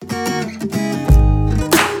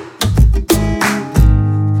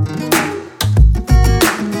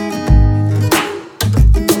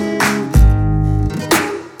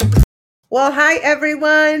Well, hi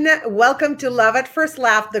everyone. Welcome to Love at First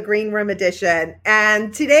Laugh, the Green Room edition.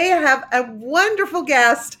 And today I have a wonderful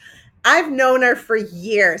guest. I've known her for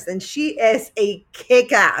years and she is a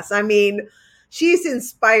kick-ass. I mean, she's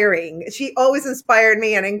inspiring. She always inspired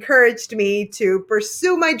me and encouraged me to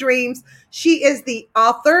pursue my dreams. She is the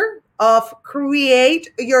author of Create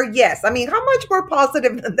Your Yes. I mean, how much more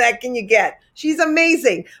positive than that can you get? She's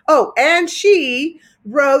amazing. Oh, and she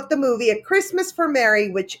wrote the movie A Christmas for Mary,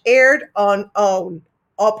 which aired on OWN,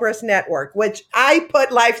 Oprah's network, which I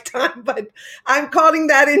put Lifetime, but I'm calling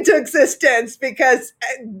that into existence because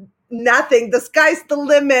the sky's the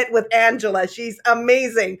limit with Angela. She's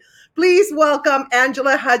amazing. Please welcome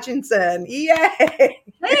Angela Hutchinson. Yay! Hey,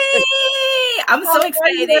 I'm so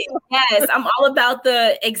excited. Yes, I'm all about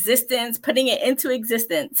the existence, putting it into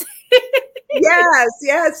existence.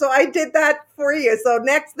 Yes. So I did that for you. So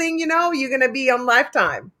next thing you know, you're going to be on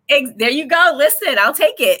Lifetime. There you go. Listen, I'll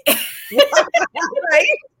take it. Right?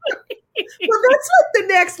 Well, that's like the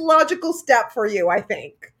next logical step for you, I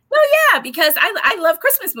think. Well, yeah, because I love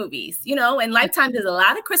Christmas movies, and Lifetime does a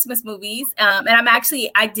lot of Christmas movies. And I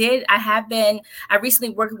recently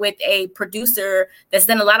worked with a producer that's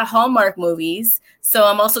done a lot of Hallmark movies. So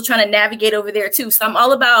I'm also trying to navigate over there too. So I'm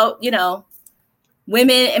all about,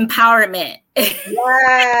 women empowerment.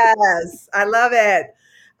 Yes, I love it.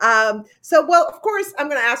 Well, of course, I'm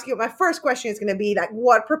going to ask you, my first question is going to be like,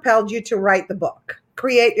 what propelled you to write the book,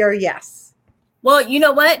 Create Your Yes? Well, you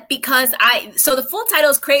know what? So the full title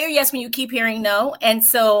is Create Your Yes When You Keep Hearing No. And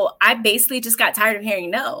so I basically just got tired of hearing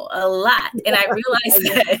no a lot. And I realized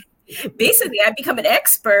that basically I've become an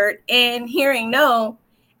expert in hearing no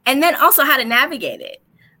and then also how to navigate it.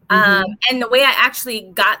 And the way I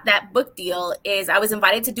actually got that book deal is I was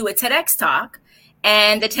invited to do a TEDx talk.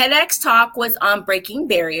 And the TEDx talk was on breaking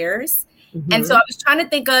barriers. And so I was trying to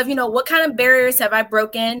think of, what kind of barriers have I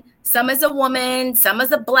broken? Some as a woman, some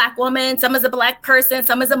as a Black woman, some as a Black person,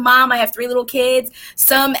 some as a mom. I have 3 little kids.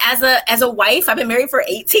 Some as a wife. I've been married for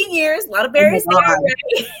 18 years. A lot of barriers there.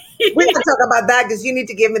 Right? We can talk about that because you need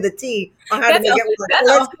to give me the tea on how to make it work.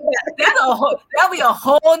 That'll be a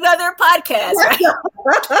whole nother podcast.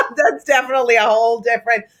 Right? That's definitely a whole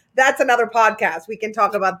different. That's another podcast. We can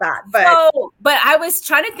talk about that. But I was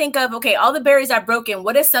trying to think of, okay, all the barriers I've broken.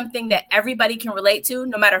 What is something that everybody can relate to,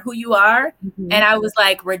 no matter who you are? And I was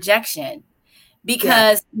like, rejection.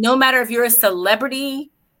 Because no matter if you're a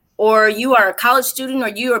celebrity or you are a college student or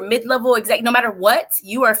you are mid-level exec, no matter what,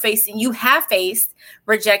 you have faced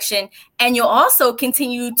rejection. And you'll also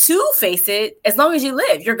continue to face it as long as you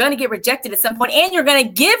live. You're going to get rejected at some point, and you're going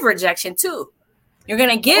to give rejection too. You're going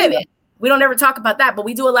to give it. We don't ever talk about that, but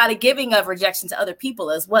we do a lot of giving of rejection to other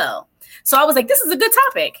people as well. So I was like, this is a good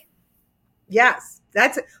topic. Yes,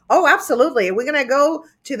 absolutely. We're going to go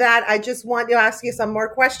to that. I just want to ask you some more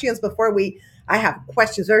questions before I have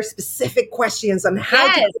questions, very specific questions on how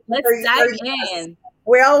let's dive in.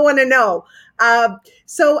 We all want to know.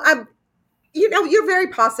 You're very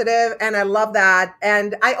positive and I love that.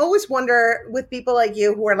 And I always wonder with people like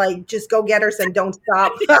you who are like, just go getters and don't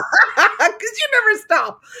stop because you never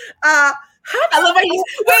stop. I love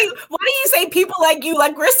why do you say people like you,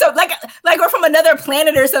 like we're so like we're from another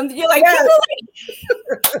planet or something? You're like, people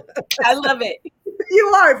like I love it. You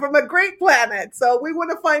are from a great planet. So we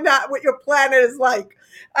want to find out what your planet is like.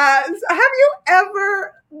 Have you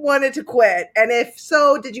ever wanted to quit? And if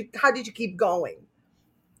so, how did you keep going?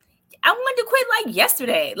 I wanted to quit like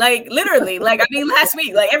yesterday, like literally, last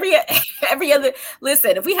week, like every other,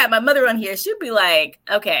 listen, if we had my mother on here, she'd be like,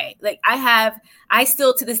 okay, like I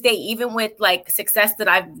still to this day, even with like success that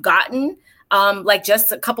I've gotten, like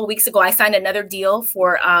just a couple weeks ago, I signed another deal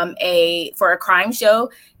for a crime show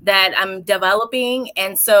that I'm developing.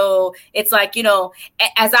 And so it's like,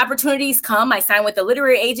 as opportunities come, I sign with a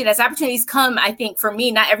literary agent. As opportunities come, I think for me,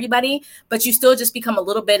 not everybody, but you still just become a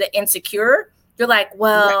little bit insecure. You're like,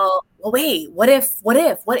 wait, what if,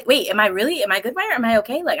 am I good writer? Am I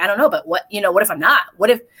okay? Like, I don't know, but what if I'm not? What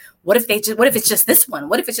if it's just this one?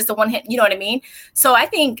 What if it's just a one hit? You know what I mean? So I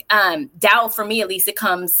think doubt for me, at least it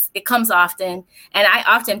comes often. And I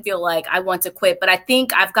often feel like I want to quit, but I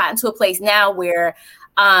think I've gotten to a place now where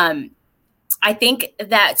I think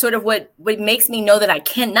that sort of what makes me know that I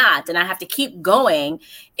cannot and I have to keep going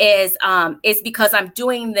is because I'm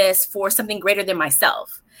doing this for something greater than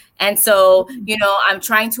myself. And so, I'm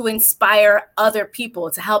trying to inspire other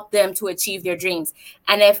people to help them to achieve their dreams.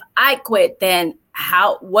 And if I quit, then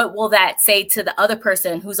what will that say to the other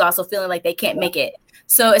person who's also feeling like they can't make it?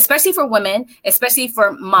 So especially for women, especially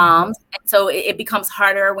for moms. And so it becomes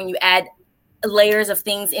harder when you add layers of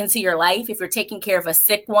things into your life. If you're taking care of a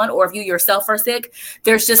sick one, or if you yourself are sick,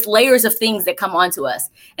 there's just layers of things that come onto us.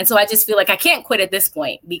 And so I just feel like I can't quit at this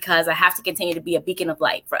point, because I have to continue to be a beacon of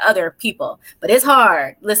light for other people. But it's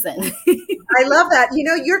hard. Listen. I love that.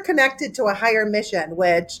 You're connected to a higher mission,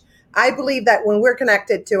 which I believe that when we're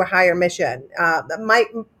connected to a higher mission,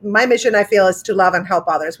 my mission, I feel, is to love and help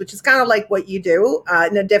others, which is kind of like what you do I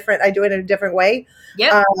do it in a different way.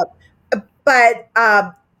 Yeah. But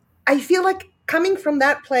I feel like coming from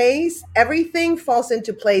that place, everything falls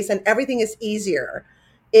into place and everything is easier.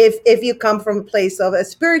 If you come from a place of a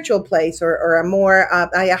spiritual place, or a more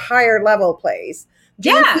a higher level place, do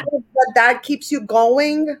you feel that keeps you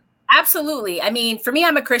going? Absolutely. I mean, for me,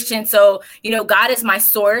 I'm a Christian. So, God is my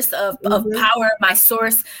source of power, my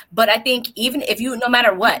source. But I think even if no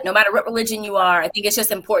matter what religion you are, I think it's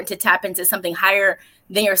just important to tap into something higher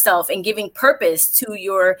than yourself, and giving purpose to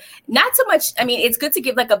your, not so much. I mean, it's good to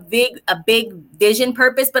give like a big vision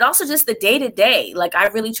purpose, but also just the day to day. Like, I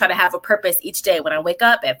really try to have a purpose each day. When I wake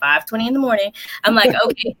up at 5:20 in the morning, I'm like,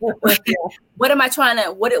 okay, what am I trying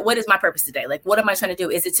to, what is my purpose today? Like, what am I trying to do?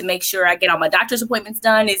 Is it to make sure I get all my doctor's appointments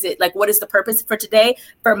done? Is it like, what is the purpose for today,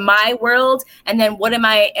 for my world? And then what am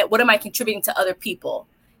I contributing to other people?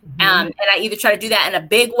 And I either try to do that in a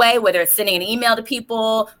big way, whether it's sending an email to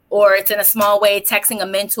people, or it's in a small way, texting a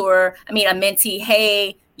mentee,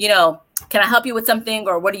 hey, can I help you with something?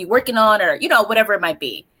 Or what are you working on? Or, whatever it might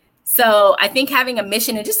be. So I think having a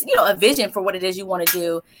mission and just, a vision for what it is you want to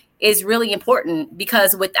do is really important,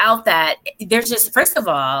 because without that, there's just, first of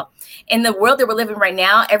all, in the world that we're living right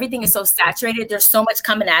now, everything is so saturated. There's so much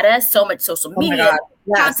coming at us, so much social media,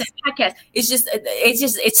 content, podcast.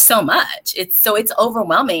 It's so much. It's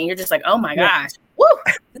overwhelming. You're just like, oh my gosh, woo,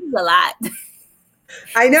 this is a lot.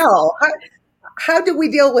 I know. How do we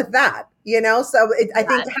deal with that? I think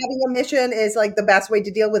having a mission is like the best way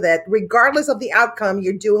to deal with it. Regardless of the outcome,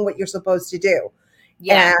 you're doing what you're supposed to do.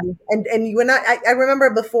 Yeah. And you and I remember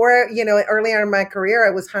before, earlier in my career, I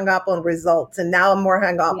was hung up on results, and now I'm more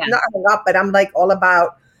not hung up, but I'm like all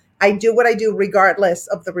about, I do what I do regardless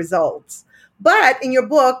of the results. But in your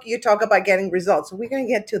book, you talk about getting results. So we're going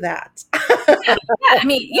to get to that. I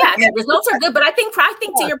mean, results are good, but I think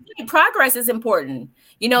to your point, progress is important.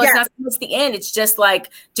 It's not so much the end. It's just like,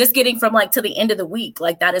 just getting from like to the end of the week.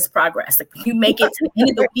 Like, that is progress. Like, you make it to the end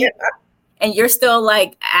of the week and you're still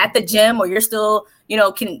like at the gym, or you're still,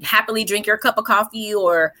 can happily drink your cup of coffee,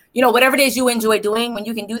 or, whatever it is you enjoy doing. When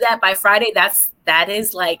you can do that by Friday, that's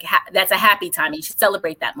a happy time. You should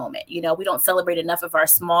celebrate that moment. We don't celebrate enough of our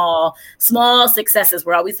small successes.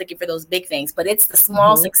 We're always looking for those big things, but it's the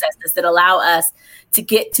small successes that allow us to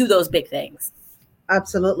get to those big things.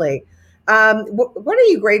 Absolutely. What are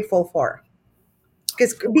you grateful for?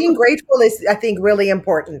 Because being grateful is, I think, really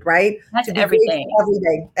important, right? That's everything.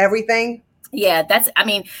 Everything. Yeah,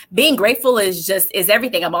 being grateful is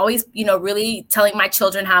everything. I'm always, really telling my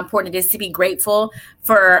children how important it is to be grateful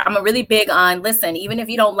for. I'm really big on, listen, even if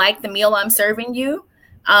you don't like the meal I'm serving you,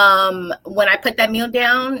 when I put that meal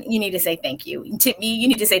down, you need to say thank you to me. You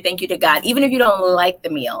need to say thank you to God, even if you don't like the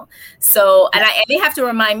meal. So, and they have to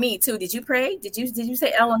remind me too. Did you pray? Did you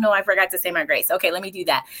say, oh no, I forgot to say my grace. Okay, let me do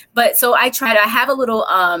that. But so I have a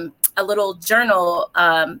little journal,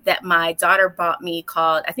 that my daughter bought me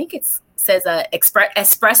called, I think says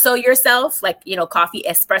espresso yourself, like, coffee,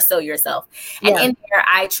 espresso yourself. And in there,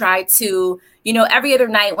 I try to, every other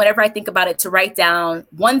night, whenever I think about it, to write down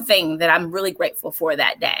one thing that I'm really grateful for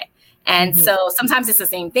that day. And so sometimes it's the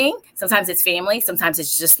same thing. Sometimes it's family. Sometimes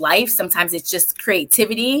it's just life. Sometimes it's just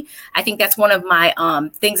creativity. I think that's one of my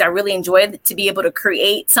things I really enjoy, to be able to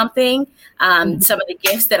create something, some of the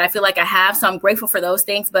gifts that I feel like I have. So I'm grateful for those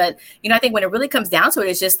things. But, I think when it really comes down to it,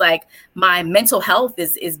 it's just like my mental health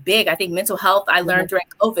is big. I think mental health, I learned during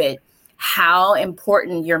COVID how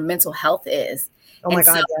important your mental health is. Oh my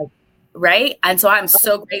God. Right. And so I'm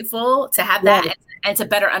so grateful to have that and to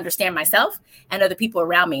better understand myself and other people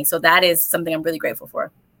around me. So that is something I'm really grateful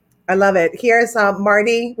for. I love it. Here's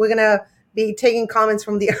Marty. We're going to be taking comments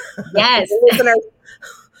from the listeners.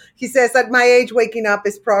 He says, at my age, waking up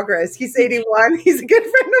is progress. He's 81. He's a good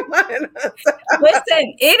friend of mine.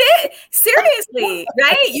 Listen, it is seriously,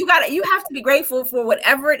 right? You have to be grateful for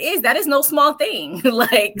whatever it is. That is no small thing.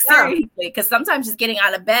 Seriously, because sometimes just getting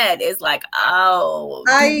out of bed is like, oh.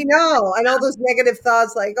 I know. And all those negative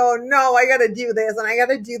thoughts like, oh no, I got to do this and I got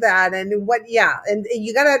to do that. And and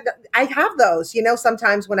you got to, I have those,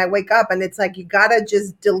 sometimes when I wake up and it's like, you got to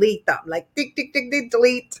just delete them. Like, tick, tick, tick, tick,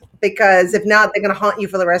 delete. Because if not, they're going to haunt you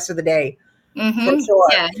for the rest of the day. for sure.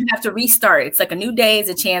 Yeah, you have to restart. It's like a new day is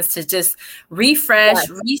a chance to just refresh,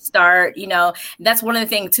 restart. That's one of the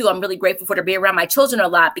things too. I'm really grateful for to be around my children a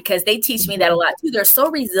lot because they teach me that a lot too. They're so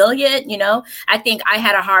resilient. I think I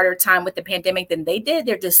had a harder time with the pandemic than they did.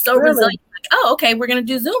 They're just so resilient. Like, oh, okay, we're gonna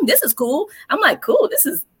do Zoom. This is cool. I'm like, cool. This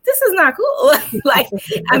is not cool. Like,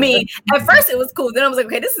 I mean, at first it was cool. Then I was like,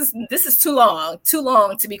 okay, this is too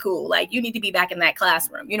long to be cool. Like, you need to be back in that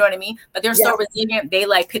classroom. You know what I mean? But they're so resilient. They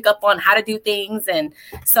like pick up on how to do things. And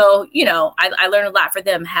so, I learned a lot for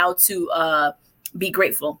them how to be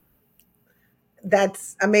grateful.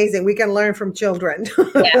 That's amazing. We can learn from children.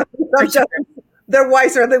 Yeah, they're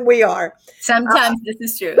wiser than we are. Sometimes this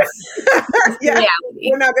is true. Yeah,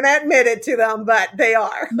 we're not going to admit it to them, but they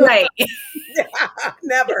are. Right. Yeah,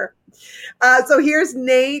 never. So here's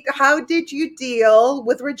Nate. How did you deal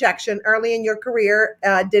with rejection early in your career?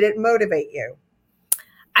 Did it motivate you?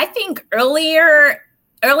 I think early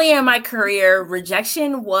in my career,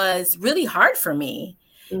 rejection was really hard for me.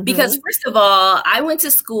 Because first of all, I went to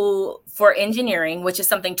school for engineering, which is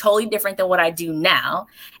something totally different than what I do now.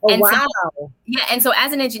 Oh, and wow. And so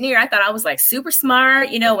as an engineer, I thought I was like super smart.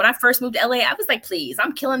 When I first moved to LA, I was like, please,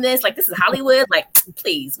 I'm killing this. Like, this is Hollywood. Like,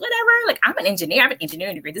 please, whatever. Like, I'm an engineer. I have an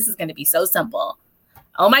engineering degree. This is going to be so simple.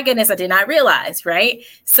 Oh my goodness, I did not realize, right?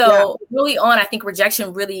 So early on, I think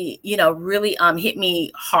rejection really hit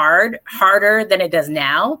me harder than it does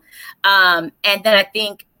now. And then I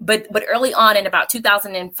think, but early on in about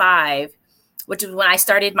 2005, which is when I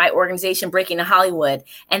started my organization, Breaking Into Hollywood.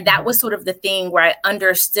 And that was sort of the thing where I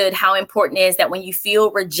understood how important it is that when you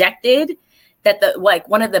feel rejected, that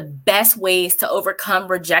one of the best ways to overcome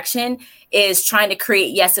rejection is trying to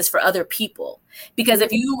create yeses for other people. Because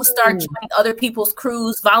if you start joining other people's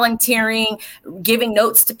crews, volunteering, giving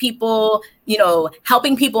notes to people,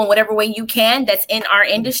 helping people in whatever way you can, that's in our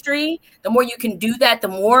industry, the more you can do that, the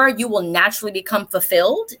more you will naturally become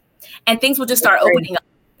fulfilled and things will just start opening up.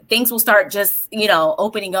 Things will start just,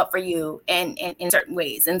 opening up for you and in certain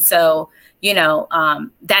ways. And so,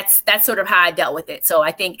 that's sort of how I dealt with it. So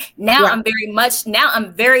I think now I'm very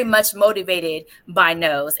much motivated by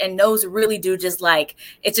no's, and no's really do just like,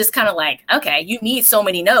 it's just kind of like, okay, you need so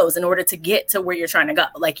many no's in order to get to where you're trying to go.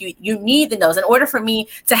 Like you need the no's in order for me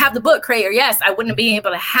to have the book Creator. Yes, I wouldn't be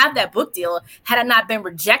able to have that book deal had I not been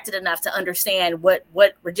rejected enough to understand what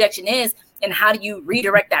rejection is. And how do you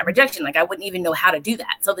redirect that rejection? Like, I wouldn't even know how to do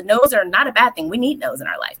that. So the no's are not a bad thing. We need no's in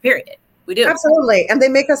our life, period. We do. Absolutely. And they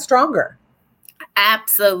make us stronger.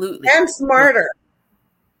 Absolutely. And smarter.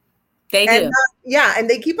 They do. And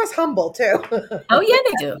they keep us humble too. Oh yeah,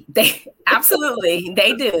 they do.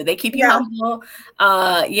 They do. They keep you humble,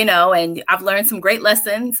 and I've learned some great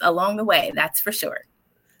lessons along the way. That's for sure.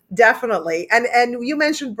 Definitely. And you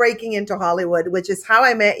mentioned Breaking Into Hollywood, which is how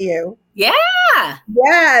I met you. Yeah.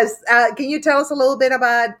 Yes. Can you tell us a little bit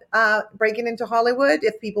about Breaking Into Hollywood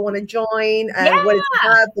if people want to join and what it's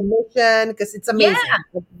about, the mission, because it's amazing.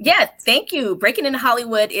 Yeah. Thank you. Breaking Into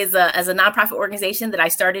Hollywood is a nonprofit organization that I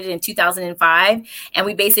started in 2005. And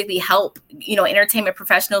we basically help, entertainment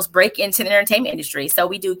professionals break into the entertainment industry. So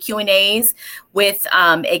we do Q&As with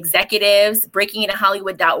executives.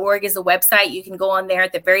 BreakingIntoHollywood.org is a website. You can go on there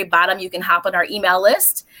at the very bottom. You can hop on our email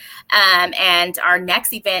list. And our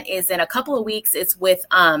next event is in a couple of weeks. It's with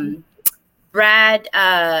Brad.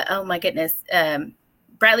 Oh my goodness.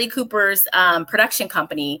 Bradley Cooper's production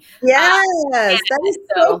company. Yes, that is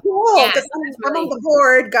so cool. Yeah, I'm on the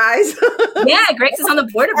board, guys. Yeah, Grace is on the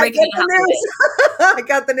board of Breaking Into Hollywood. I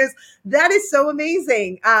got the news. That is so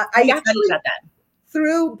amazing. I actually got that.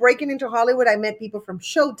 Through Breaking Into Hollywood, I met people from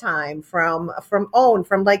Showtime, from OWN,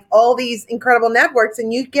 from like all these incredible networks,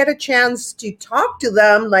 and you get a chance to talk to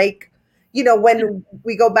them, like, when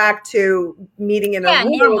we go back to meeting in a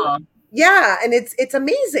room. Normal. Yeah, and it's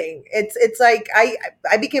amazing. It's like I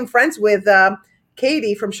became friends with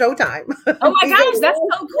Katie from Showtime. Oh my gosh, that's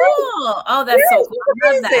so cool! Oh, that's so cool.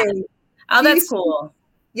 I love that. Oh, that's cool.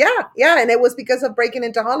 Yeah, and it was because of Breaking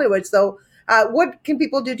Into Hollywood. So. What can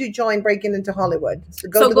people do to join Breaking Into Hollywood? So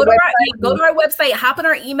go to our website, hop on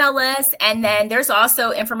our email list, and then there's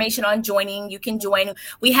also information on joining. You can join.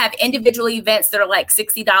 We have individual events that are like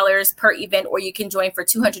 $60 per event, or you can join for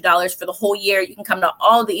 $200 for the whole year. You can come to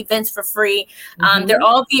all the events for free. They're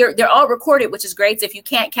all recorded, which is great. So if you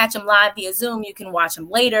can't catch them live via Zoom, you can watch them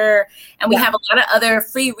later. And we have a lot of other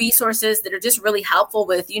free resources that are just really helpful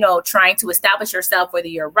with, trying to establish yourself, whether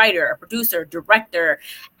you're a writer, a producer, director,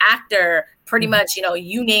 actor, pretty much,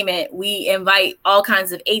 you name it. We invite all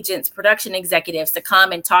kinds of agents, production executives to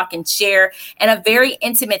come and talk and share in a very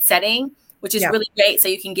intimate setting which is really great. So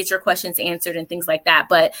you can get your questions answered and things like that.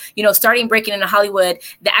 But, you know, starting Breaking Into Hollywood,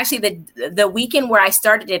 the weekend where I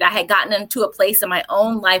started it, I had gotten into a place in my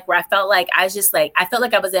own life where I felt like I felt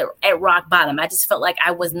like I was at rock bottom. I just felt like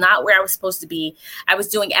I was not where I was supposed to be. I was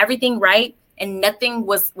doing everything right, and nothing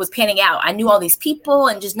was panning out. I knew all these people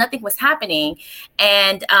and just nothing was happening.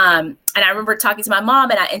 And I remember talking to my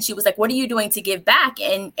mom, and she was like, "What are you doing to give back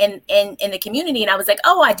in the community?" And I was like,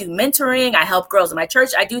 "Oh, I do mentoring. I help girls in my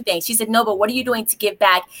church. I do things." She said, "No, but what are you doing to give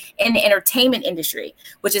back in the entertainment industry,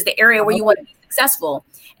 which is the area where you want to be successful?"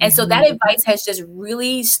 And so that advice has just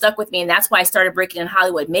really stuck with me. And that's why I started Breaking in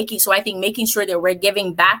Hollywood, making sure that we're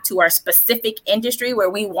giving back to our specific industry where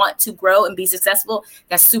we want to grow and be successful.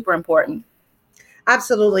 That's super important.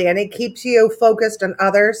 Absolutely. And it keeps you focused on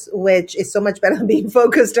others, which is so much better than being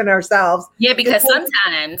focused on ourselves. Yeah, because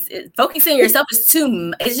sometimes focusing on yourself is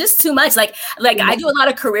just too much. Like I do a lot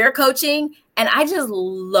of career coaching, and I just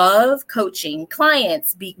love coaching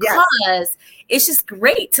clients because it's just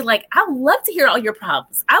great to I would love to hear all your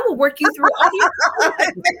problems. I will work you through all your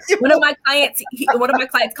problems. One of my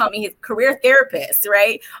clients called me his career therapist,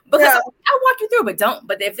 right? Because I'll walk you through,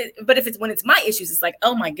 but if it's when it's my issues, it's like,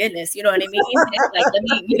 oh my goodness, you know what I mean? It's like,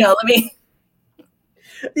 let me.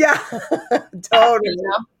 Yeah, totally. You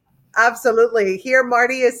know? Absolutely. Here,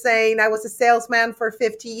 Marty is saying, I was a salesman for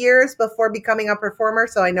 50 years before becoming a performer,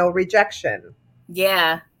 so I know rejection.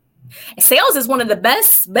 Yeah. Sales is one of the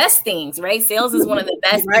best things, right? Sales is one of the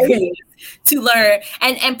best things to learn.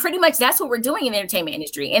 And pretty much that's what we're doing in the entertainment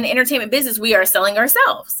industry. In the entertainment business, we are selling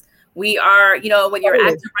ourselves. We are, when you're an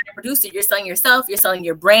actor, writer, producer, you're selling yourself, you're selling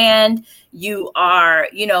your brand. You are,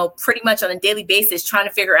 pretty much on a daily basis trying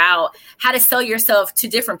to figure out how to sell yourself to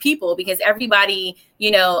different people, because everybody,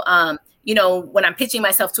 when I'm pitching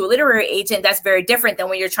myself to a literary agent, that's very different than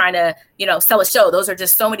when you're trying to, sell a show. Those are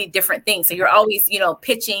just so many different things. So you're always,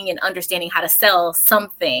 pitching and understanding how to sell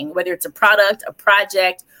something, whether it's a product, a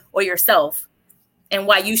project, or yourself, and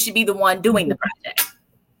why you should be the one doing the project.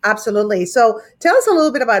 Absolutely. So tell us a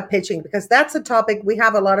little bit about pitching, because that's a topic. We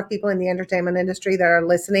have a lot of people in the entertainment industry that are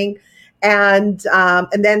listening, and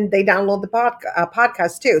then they download the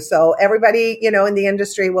podcast too. So everybody, in the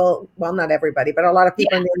industry will, well, not everybody, but a lot of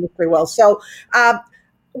people in the industry will. So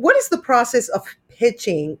what is the process of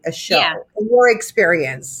pitching a show in your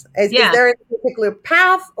experience? Is there a particular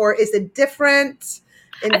path, or is it different?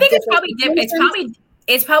 I think it's probably different.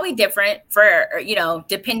 It's probably different for,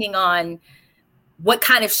 depending on what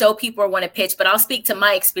kind of show people want to pitch, but I'll speak to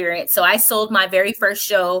my experience. So I sold my very first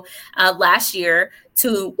show last year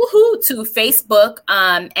to Facebook.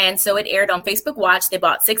 And so it aired on Facebook Watch. They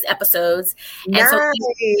bought 6 episodes. Nice.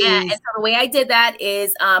 And so the way I did that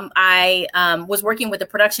is I was working with a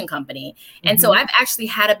production company. And so I've actually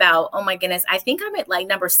had about, oh my goodness, I think I'm at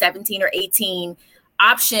number 17 or 18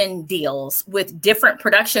 option deals with different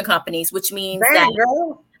production companies, which means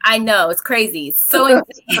I know, it's crazy. So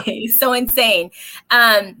insane. So insane.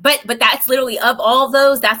 But that's literally, of all of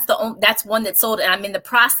those, that's one that sold. And I'm in the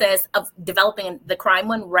process of developing the crime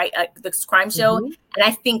one, right? The crime show. And I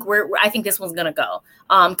think I think this one's going to go.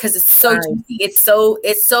 Cause it's so juicy. It's so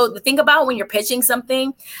the thing about when you're pitching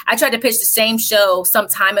something, I tried to pitch the same show some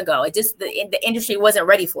time ago. It just, the industry wasn't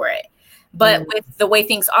ready for it. But with the way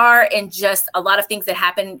things are, and just a lot of things that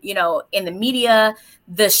happen, in the media,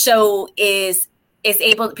 the show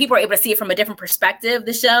people are able to see it from a different perspective,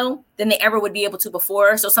 the show, than they ever would be able to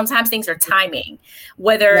before. So sometimes things are timing,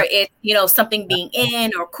 whether it's, something being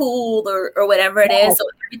in or cool or whatever it is. So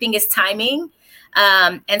everything is timing.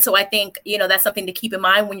 And so I think, that's something to keep in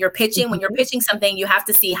mind when you're pitching. When you're pitching something, you have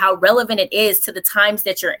to see how relevant it is to the times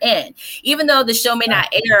that you're in. Even though the show may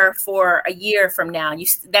not air for a year from now,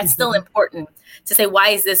 that's still important to say, why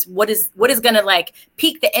is this? What is going to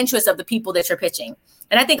pique the interest of the people that you're pitching?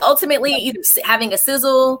 And I think ultimately either having a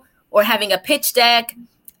sizzle or having a pitch deck,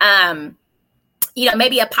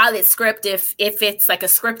 maybe a pilot script if it's like a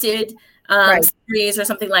scripted series or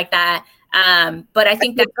something like that. But I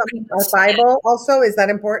think that a Bible also, is that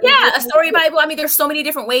important? Yeah, a story Bible. I mean, there's so many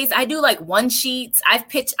different ways. I do one sheets.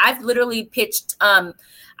 I've literally pitched,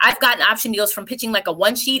 I've gotten option deals from pitching a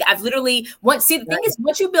one sheet. The thing is,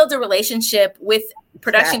 once you build a relationship with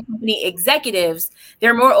production company executives,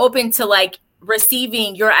 they're more open to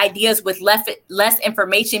receiving your ideas with less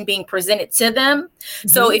information being presented to them.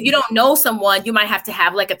 So if you don't know someone, you might have to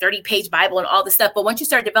have a 30-page Bible and all this stuff. But once you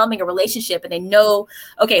start developing a relationship and they know,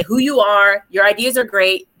 okay, who you are, your ideas are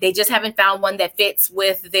great. They just haven't found one that fits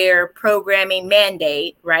with their programming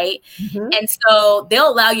mandate, right? And so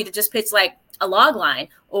they'll allow you to just pitch a log line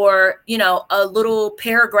or, a little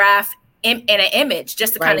paragraph and an image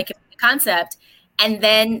just to kind of keep the concept. And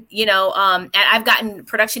then, and I've gotten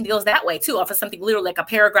production deals that way too, off of something literally like a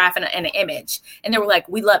paragraph and an image. And they were like,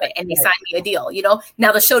 we love it. And they signed me a deal,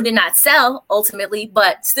 Now the show did not sell ultimately,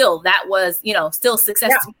 but still that was, still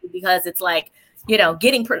success to me, because it's like,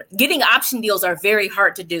 getting option deals are very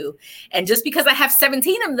hard to do. And just because I have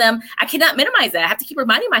 17 of them, I cannot minimize that. I have to keep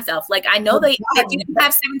reminding myself, like, I know that you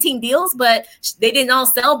have 17 deals, but they didn't all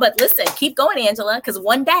sell. But listen, keep going, Angela, because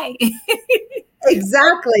one day.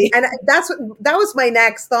 Exactly. And that was my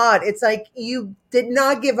next thought. It's like, you did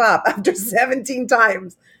not give up after 17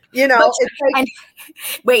 times. It's like,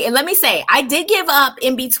 wait, and let me say, I did give up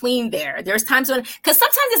in between there. There's times when, because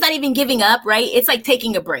sometimes it's not even giving up, right? It's like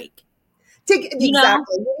taking a break.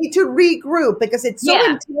 Exactly. You need to regroup, because it's so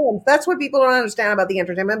intense. That's what people don't understand about the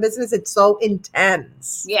entertainment business. It's so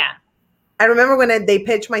intense. Yeah. I remember when they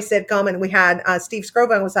pitched my sitcom, and we had Steve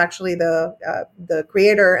Skrovan was actually the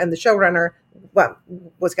creator and the showrunner. Well,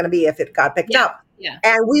 was going to be if it got picked up. Yeah.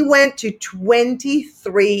 And we went to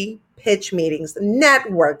 23 pitch meetings,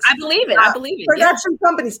 networks. I believe it. Production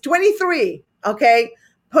companies, 23. Okay.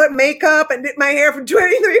 Put makeup and did my hair for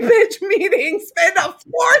 23 pitch meetings, spent a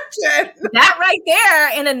fortune. That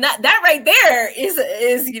right there is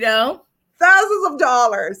thousands of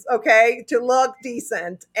dollars, okay, to look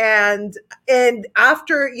decent. And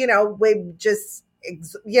after, we just,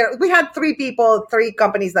 we had three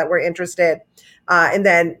companies that were interested. And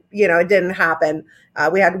then, it didn't happen.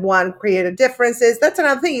 We had one, creative differences. That's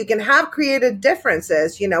another thing. You can have creative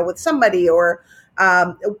differences, with somebody, or,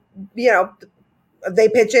 they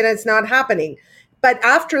pitch in and it's not happening. But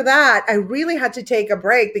after that, I really had to take a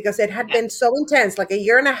break, because it had been so intense, like a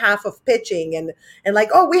year and a half of pitching and like,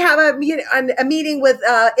 oh, we have a meeting with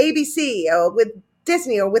ABC or with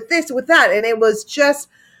Disney or with this, with that. And it was just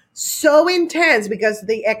so intense, because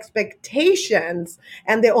the expectations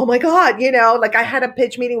and oh my God, like I had a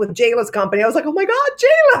pitch meeting with JLo's company. I was like, oh my God,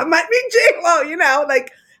 JLo, I might meet JLo,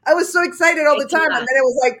 like I was so excited all the time. And then it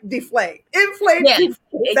was like deflate. Deflate.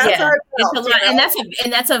 That's how it felt, it's a lot.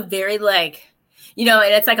 And that's a very like, and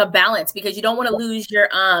it's like a balance, because you don't want to lose your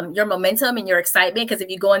momentum and your excitement. Because if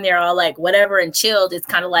you go in there all like whatever and chilled, it's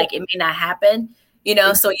kind of like it may not happen,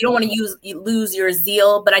 so you don't want to lose your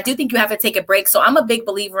zeal. But I do think you have to take a break. So I'm a big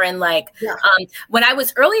believer in like, when I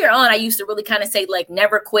was earlier on, I used to really kind of say like,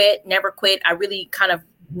 never quit. I really kind of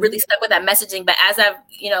really stuck with that messaging. But as I've,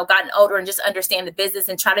 gotten older and just understand the business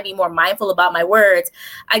and try to be more mindful about my words,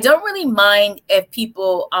 I don't really mind if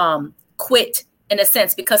people quit in a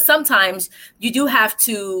sense, because sometimes you do have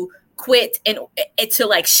to quit and to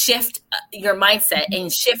like shift your mindset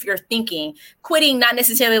and shift your thinking. Quitting, not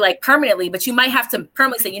necessarily like permanently, but you might have to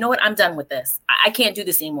permanently say, you know what, I'm done with this. I can't do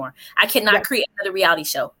this anymore. I cannot create another reality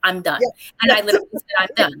show. I'm done. And I literally said, I'm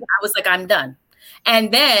done. I was like, I'm done.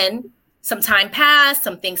 And then some time passed,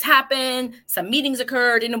 some things happened, some meetings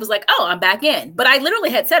occurred, and it was like, oh, I'm back in. But I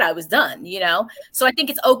literally had said I was done, So I think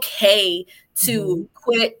it's okay to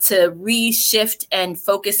quit, to reshift and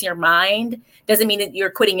focus your mind. Doesn't mean that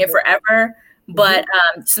you're quitting it forever, but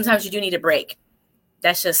sometimes you do need a break.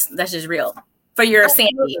 That's just real for your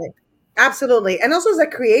sanity. Absolutely. And also as a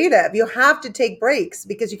creative, you have to take breaks,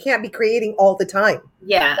 because you can't be creating all the time.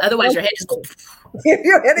 Yeah. Otherwise your head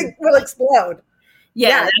your head will explode.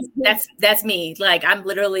 Yeah, that's me. Like I'm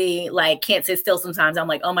literally like can't sit still sometimes. I'm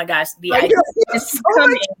like, oh my gosh, so much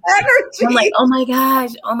energy. I'm like, oh my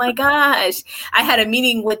gosh. I had a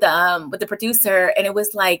meeting with the producer, and it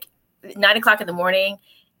was like 9:00 in the morning,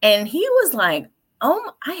 and he was like,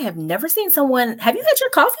 oh, I have never seen someone. Have you had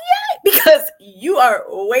your coffee yet? Because you are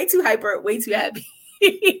way too hyper, way too happy.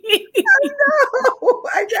 I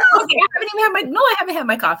know. Okay, I haven't had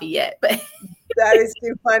my coffee yet, but. That is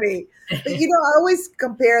too funny. But, I always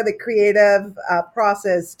compare the creative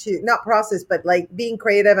process to, not process, but like being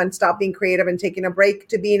creative and stop being creative and taking a break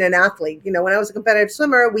to being an athlete. When I was a competitive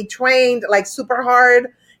swimmer, we trained like super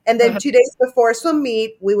hard. And then 2 days before swim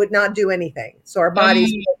meet, we would not do anything. So our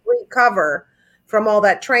bodies would recover from all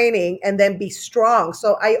that training and then be strong.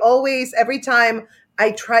 So I always, every time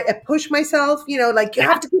I push myself, like you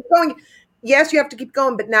have to keep going. Yes, you have to keep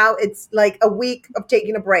going, but now it's like a week of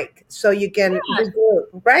taking a break so you can regroup,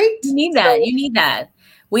 right? You need that. You need that.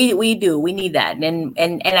 We do. We need that. And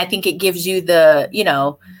I think it gives you the,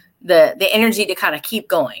 the energy to kind of keep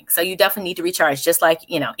going. So you definitely need to recharge, just like,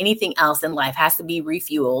 anything else in life has to be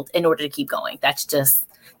refueled in order to keep going. That's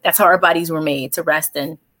how our bodies were made, to rest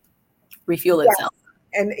and refuel itself.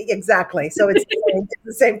 And exactly. So it's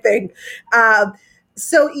the same thing.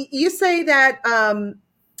 So you say that,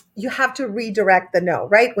 you have to redirect the no,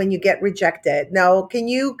 right? When you get rejected. Now, can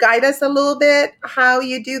you guide us a little bit how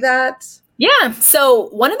you do that? Yeah. So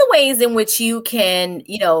one of the ways in which you can,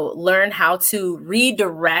 learn how to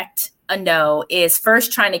redirect a no is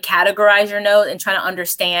first trying to categorize your no and trying to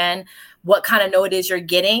understand what kind of no it is you're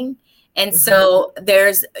getting. And so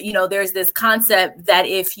there's this concept that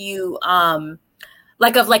if you,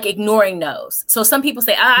 like ignoring no's. So some people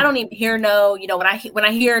say, I don't even hear no. When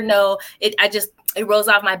I hear no, it rolls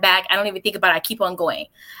off my back. I don't even think about it. I keep on going.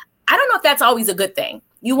 I don't know if that's always a good thing.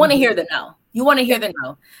 You want to hear the no. You want to hear the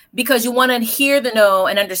no because you want to hear the no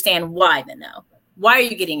and understand why the no. Why are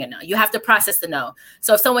you getting a no? You have to process the no.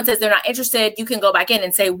 So if someone says they're not interested, you can go back in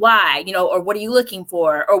and say why, or what are you looking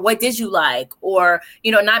for? Or what did you like? Or,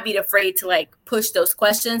 not be afraid to like push those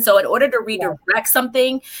questions. So in order to redirect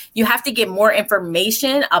something, you have to get more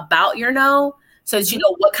information about your no so that you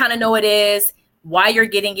know what kind of no it is, why you're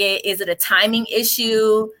getting it. Is it a timing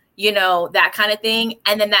issue? That kind of thing.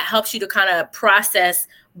 And then that helps you to kind of process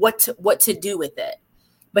what to do with it.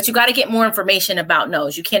 But you got to get more information about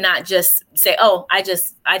no's. You cannot just say, "Oh, I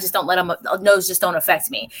just don't let them. No's just don't affect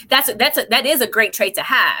me." That is a great trait to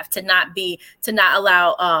have, to not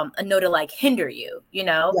allow a no to like hinder you.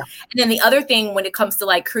 Yeah. And then the other thing when it comes to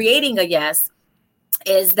like creating a yes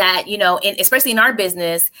is that, especially in our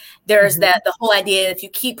business, there's the whole idea, if you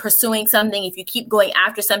keep pursuing something, if you keep going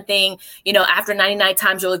after something, after 99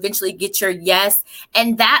 times, you'll eventually get your yes.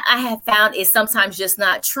 And that I have found is sometimes just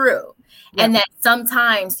not true. Yeah. And that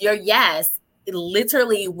sometimes your yes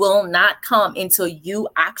literally will not come until you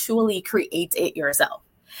actually create it yourself.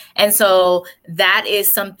 And so that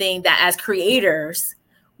is something that as creators,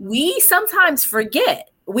 we sometimes forget.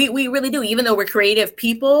 We really do, even though we're creative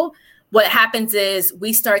people. What happens is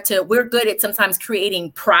we're good at sometimes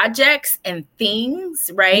creating projects and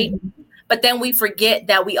things, right? But then we forget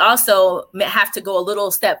that we also have to go a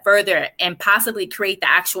little step further and possibly create the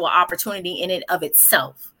actual opportunity in it of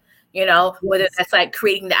itself, whether that's like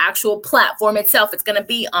creating the actual platform itself it's going to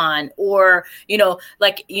be on, or,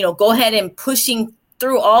 go ahead and pushing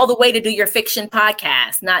through all the way to do your fiction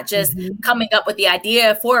podcast, not just coming up with the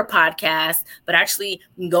idea for a podcast, but actually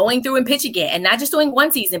going through and pitching it, and not just doing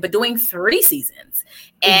one season, but doing 3 seasons.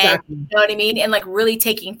 And you know what I mean? And like really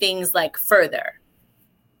taking things like further.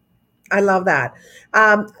 I love that.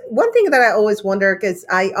 One thing that I always wonder, because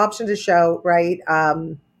I optioned a show, right? I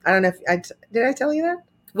don't know if did I tell you that?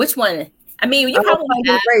 Which one? I mean, you probably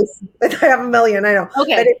Finding Grace. I have a million, I know.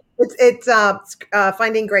 Okay. But it's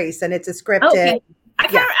Finding Grace, and it's a scripted.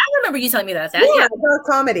 Okay. I remember you telling me that. Yeah, it's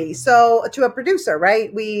a comedy. So to a producer,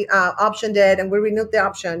 right? We optioned it, and we renewed the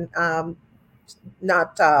option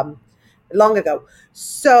not long ago.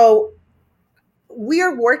 So we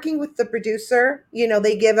are working with the producer.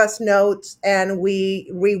 They give us notes, and we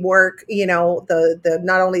rework. The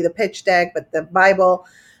not only the pitch deck but the Bible.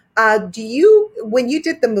 When you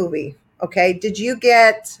did the movie? Okay, did you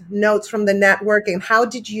get notes from the network, and how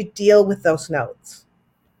did you deal with those notes?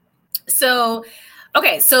 So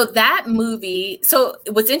that movie, so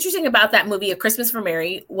what's interesting about that movie, A Christmas for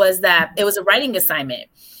Mary, was that it was a writing assignment.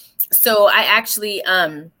 So I actually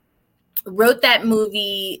wrote that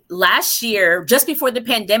movie last year, just before the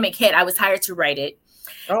pandemic hit. I was hired to write it.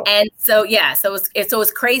 Oh. And so, so it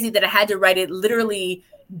was crazy that I had to write it literally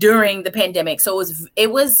during the pandemic. So it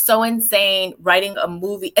was so insane writing a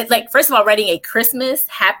movie. It's like, first of all, writing a Christmas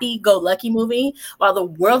happy-go-lucky movie while the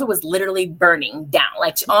world was literally burning down,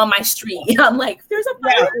 like on my street. I'm like, there's a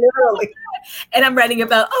fire. Yeah, literally. And I'm writing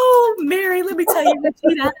about, Mary, let me tell you what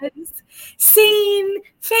she does. Scene,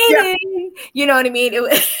 fading. Yeah. You know what I mean?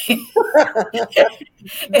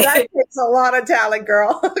 That takes a lot of talent,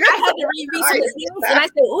 girl. I had to read the scenes, and I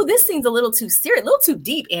said, this seems a little too serious, a little too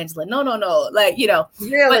deep, Angela. No. Like,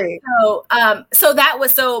 Really?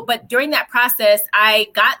 But during that process, I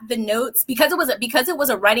got the notes because it was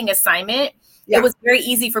a writing assignment. Yeah. It was very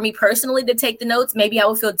easy for me personally to take the notes. Maybe I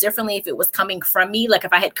would feel differently if it was coming from me, like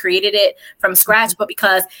if I had created it from scratch, but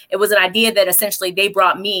because it was an idea that essentially they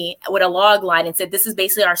brought me with a log line and said, this is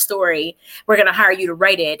basically our story. We're going to hire you to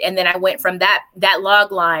write it. And then I went from that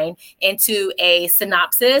log line into a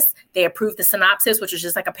synopsis. They approved the synopsis, which was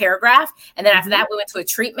just like a paragraph. And then after that, we went to a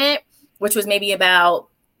treatment, which was maybe about,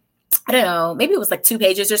 I don't know, maybe it was like 2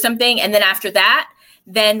 pages or something. And then after that,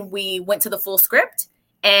 then we went to the full script.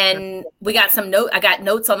 And we got I got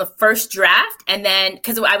notes on the first draft. And then,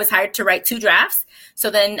 because I was hired to write 2 drafts.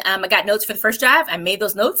 So then I got notes for the first draft. I made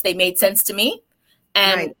those notes. They made sense to me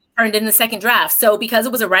and turned in the second draft. So because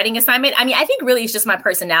it was a writing assignment, I mean, I think really it's just my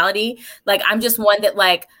personality. Like, I'm just one that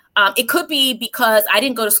like, It could be because I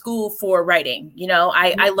didn't go to school for writing.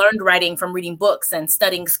 I learned writing from reading books and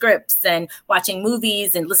studying scripts and watching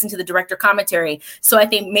movies and listening to the director commentary. So I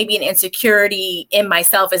think maybe an insecurity in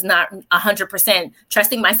myself is not 100%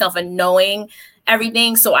 trusting myself and knowing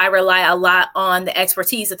everything. So I rely a lot on the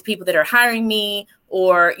expertise of the people that are hiring me,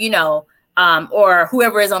 or or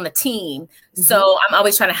whoever is on the team. Mm-hmm. So I'm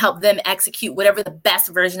always trying to help them execute whatever the best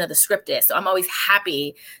version of the script is. So I'm always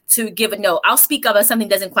happy to give a note. I'll speak up if something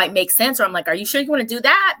doesn't quite make sense, or I'm like, are you sure you want to do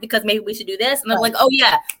that? Because maybe we should do this. And I'm like, oh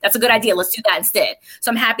yeah, that's a good idea. Let's do that instead. So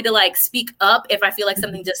I'm happy to like speak up if I feel like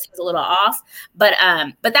something just seems a little off. But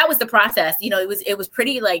that was the process. It was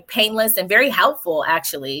pretty like painless and very helpful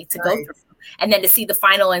actually to go through. And then to see the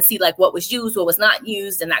final and see like what was used, what was not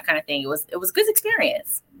used, and that kind of thing. It was a good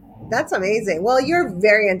experience. That's amazing. Well, you're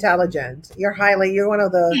very intelligent. You're one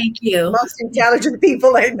of the most intelligent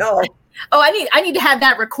people I know. Oh, I need to have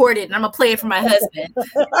that recorded, and I'm gonna play it for my husband.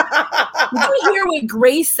 Did you hear what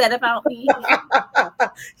Grace said about me?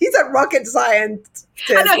 He's a rocket scientist.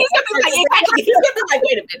 I know he's gonna be like,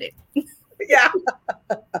 wait a minute. Yeah.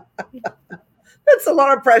 That's a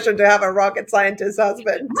lot of pressure to have a rocket scientist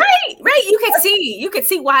husband. Right. You could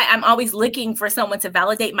see why I'm always looking for someone to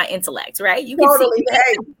validate my intellect, right? You can totally.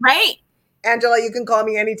 See, right? Angela, you can call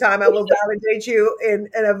me anytime. I will validate you in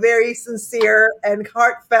a very sincere and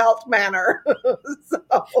heartfelt manner.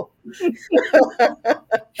 Did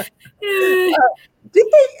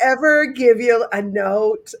they ever give you a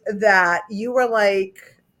note that you were like,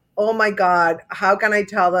 oh my God, how can I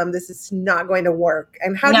tell them this is not going to work?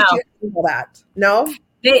 And how did you handle that? No?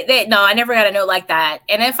 No, I never got a note like that.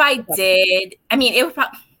 And if I did, I mean, it would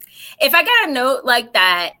probably, if I got a note like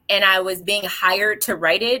that and I was being hired to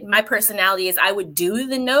write it, my personality is I would do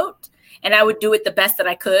the note and I would do it the best that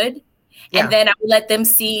I could. Yeah. And then I would let them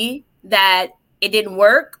see that it didn't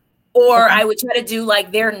work, or I would try to do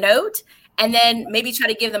like their note and then maybe try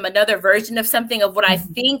to give them another version of something of what I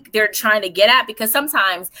think they're trying to get at. Because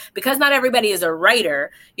not everybody is a writer,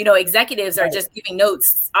 executives are just giving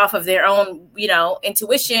notes off of their own,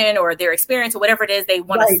 intuition or their experience or whatever it is they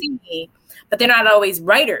want to see, but they're not always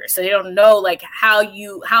writers. So they don't know like how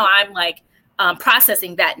I'm like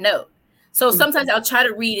processing that note. So sometimes I'll try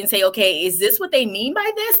to read and say, okay, is this what they mean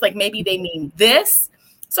by this? Like maybe they mean this.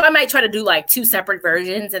 So I might try to do like two separate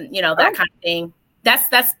versions and, that kind of thing.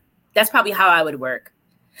 That's probably how I would work.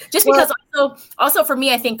 Just because also for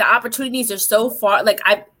me, I think the opportunities are so far, like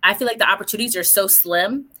I feel like the opportunities are so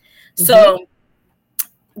slim. Mm-hmm. So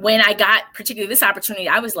when I got particularly this opportunity,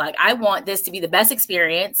 I was like, I want this to be the best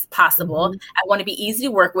experience possible. Mm-hmm. I want to be easy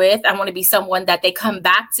to work with. I want to be someone that they come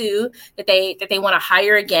back to, that they want to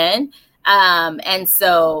hire again. And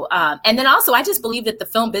then also I just believe that the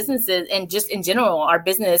film businesses and just in general, our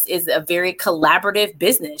business is a very collaborative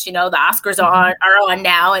business. The Oscars are on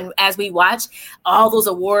now. And as we watch all those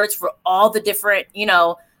awards for all the different,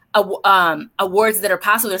 awards that are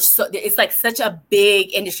possible, it's like such a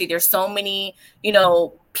big industry. There's so many,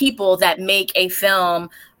 people that make a film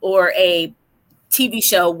or a TV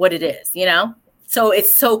show what it is, so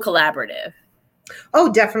it's so collaborative.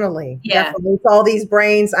 Oh, definitely. Yeah. Definitely. It's all these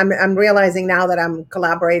brains. I'm realizing now that I'm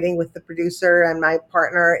collaborating with the producer and my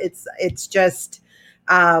partner. It's just,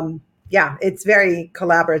 it's very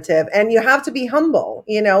collaborative, and you have to be humble.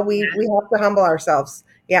 We have to humble ourselves.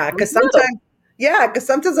 Yeah. Because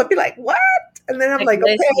sometimes I'll be like, what? And then I'm like,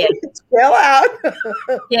 okay, chill out.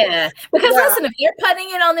 Yeah. Because listen, if you're putting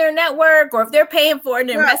it on their network or if they're paying for it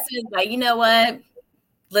and investing, like, you know what?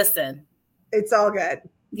 Listen. It's all good.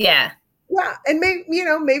 Yeah. Yeah, and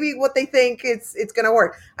maybe what they think it's going to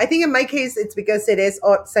work. I think in my case, it's because it is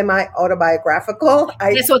semi-autobiographical.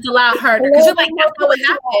 That's what's a lot harder because you're like, that's what would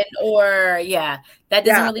happen, or that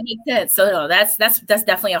doesn't really make sense. So no, that's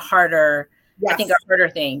definitely a harder, I think, a harder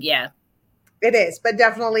thing. Yeah, it is, but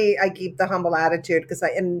definitely I keep the humble attitude because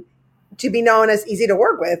I am to be known as easy to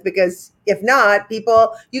work with. Because if not,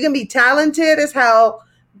 you can be talented as hell.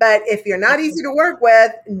 But if you're not easy to work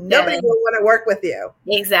with, nobody will want to work with you.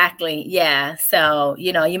 Exactly. Yeah. So,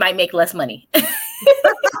 you might make less money.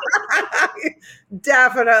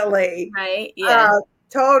 Definitely. Right. Yeah.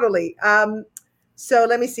 Totally. So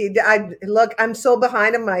let me see. I'm so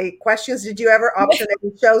behind on my questions. Did you ever option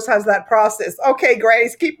any shows? How's that process? Okay,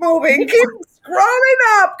 Grace, keep moving. Keep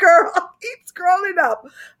scrolling up, girl. Keep scrolling up.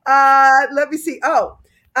 Let me see. Oh.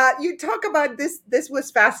 You talk about this. This was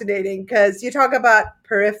fascinating because you talk about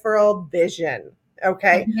peripheral vision.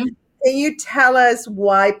 Okay. Mm-hmm. Can you tell us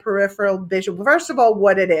why peripheral vision? First of all,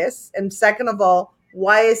 what it is. And second of all,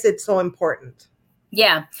 why is it so important?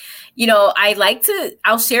 Yeah.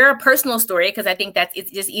 I'll share a personal story because I think that it's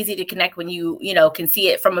just easy to connect when can see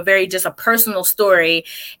it from just a personal story.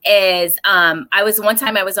 One time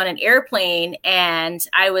I was on an airplane and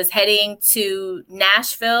I was heading to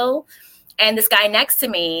Nashville, and this guy next to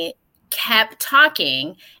me kept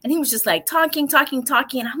talking, and he was just like talking.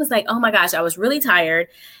 And I was like, oh my gosh, I was really tired.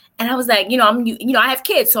 And I was like, I have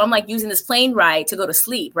kids, so I'm like using this plane ride to go to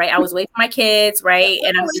sleep, right? I was waiting for my kids, right?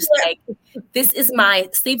 And I'm just like, this is my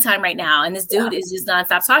sleep time right now. And this dude is just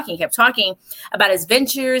nonstop talking. He kept talking about his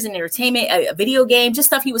ventures and entertainment, a video game, just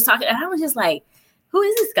stuff he was talking. And I was just like, who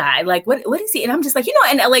is this guy? Like, what is he? And I'm just like,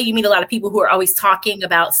 in LA, you meet a lot of people who are always talking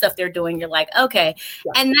about stuff they're doing. You're like, okay.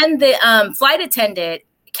 Yeah. And then the flight attendant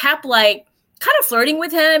kept like kind of flirting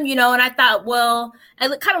with him, and I thought, well, I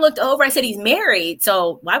kind of looked over. I said, he's married,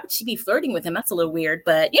 so why would she be flirting with him? That's a little weird,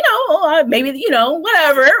 but maybe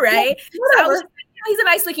whatever, right? Yeah, whatever. So I was like, he's a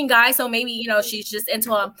nice looking guy, so maybe she's just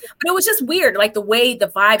into him. But it was just weird, like the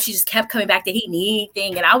vibe. She just kept coming back to he need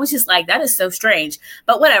anything, and I was just like, that is so strange.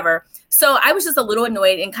 But whatever. So I was just a little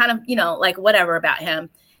annoyed and kind of like whatever about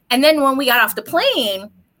him. And then when we got off the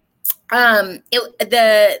plane,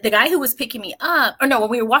 the guy who was picking me up, when I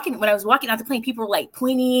was walking out the plane, people were like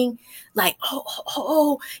pointing, like,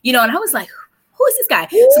 oh, and I was like, who is this guy? I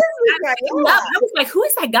was like, who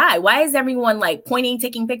is that guy? Why is everyone like pointing,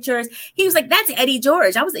 taking pictures? He was like, that's Eddie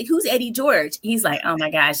George. I was like, who's Eddie George? He's like, oh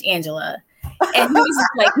my gosh, Angela. And he was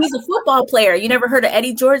like, he's a football player. You never heard of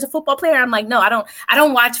Eddie George, a football player? I'm like, no, I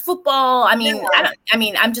don't watch football. I'm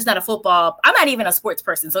just not a football. I'm not even a sports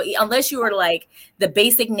person. So unless you are like the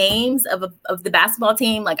basic names of the basketball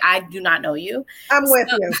team, like I do not know you. I'm with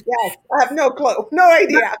you. Yes. I have no clue. No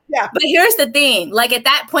idea. Yeah. But here's the thing. Like at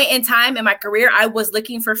that point in time in my career, I was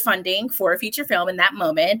looking for funding for a feature film in that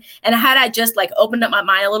moment. And had I just like opened up my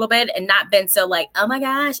mind a little bit and not been so like, oh my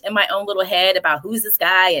gosh, in my own little head about who's this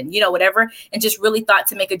guy and, whatever, and just really thought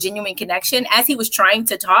to make a genuine connection as he was trying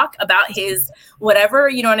to talk about his whatever,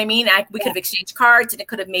 you know what I mean? We could have exchanged cards, and it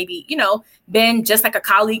could have maybe, been just like a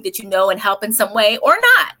colleague that and help in some way or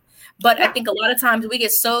not. But I think a lot of times we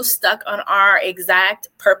get so stuck on our exact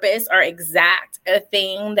purpose, our exact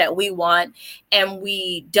thing that we want, and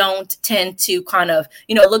we don't tend to kind of,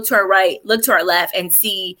 look to our right, look to our left and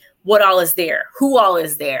see what all is there, who all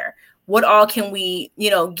is there. What all can we,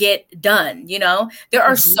 get done? There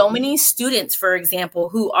are so many students, for example,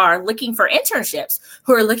 who are looking for internships,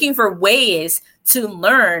 who are looking for ways to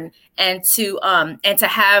learn and to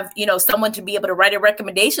have, someone to be able to write a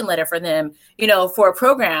recommendation letter for them, for a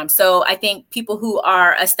program. So I think people who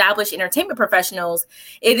are established entertainment professionals,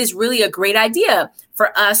 it is really a great idea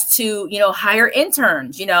for us to, hire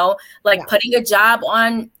interns, putting a job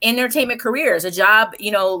on Entertainment Careers, a job,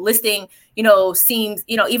 listing, seems,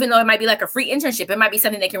 even though it might be like a free internship, it might be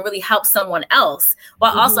something that can really help someone else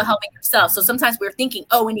while also helping yourself. So sometimes we're thinking,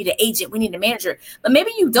 oh, we need an agent, we need a manager, but maybe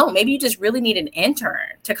you don't. Maybe you just really need an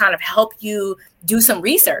intern to kind of help you do some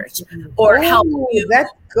research or help you. That's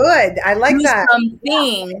good. I like that. Some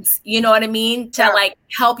things, you know what I mean? To like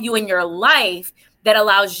help you in your life that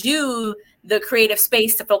allows you the creative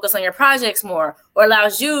space to focus on your projects more, or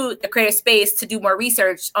allows you the creative space to do more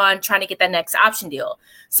research on trying to get that next option deal.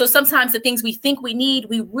 So sometimes the things we think we need,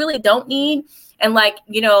 we really don't need. And like,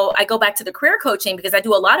 I go back to the career coaching because I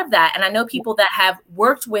do a lot of that. And I know people that have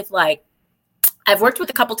worked with I've worked with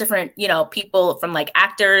a couple different, people from like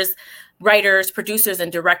actors, writers, producers,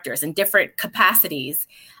 and directors in different capacities,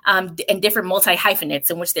 and different multi-hyphenates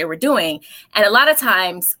in which they were doing. And a lot of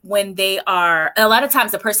times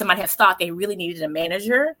the person might have thought they really needed a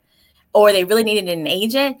manager or they really needed an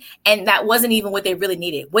agent. And that wasn't even what they really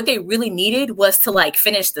needed. What they really needed was to like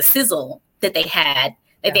finish the sizzle that they had,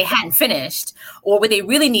 that they hadn't finished, or what they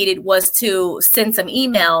really needed was to send some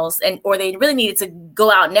emails or they really needed to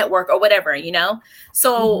go out and network or whatever,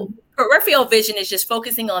 So peripheral vision is just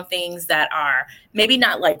focusing on things that are maybe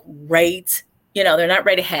not like right, they're not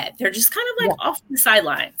right ahead. They're just kind of like off the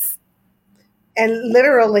sidelines. And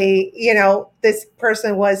literally, this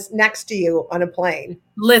person was next to you on a plane.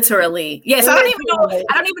 Literally. Yes. I don't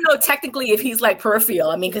even know technically if he's like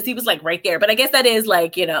peripheral. I mean, because he was like right there, but I guess that is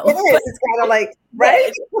like, It is. It's kind of like,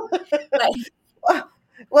 right?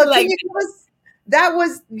 Well, like, that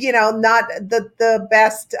was, not the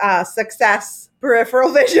best success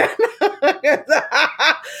peripheral vision. But that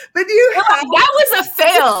was a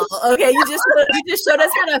fail. Okay. You just showed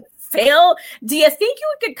us how to fail. Do you think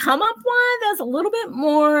you could come up one that's a little bit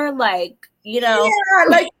more like, Yeah,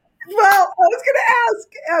 like, well, I was going to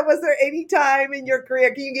ask, was there any time in your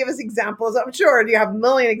career, can you give us examples? I'm sure you have a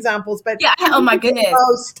million examples, but yeah, oh my goodness. The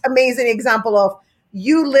most amazing example of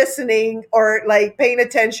you listening or like paying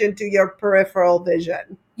attention to your peripheral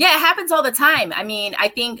vision. Yeah, it happens all the time. I mean, I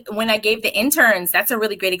think when I gave the interns, that's a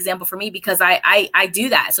really great example for me because I do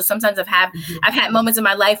that. So sometimes I've had moments in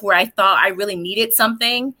my life where I thought I really needed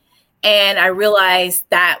something, and I realized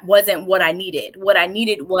that wasn't what I needed. What I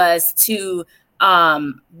needed was to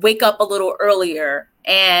wake up a little earlier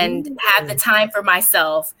and have the time for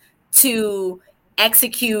myself to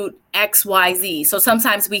execute XYZ. So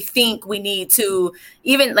sometimes we think we need to,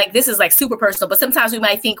 even like, this is like super personal, but sometimes we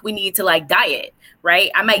might think we need to like diet,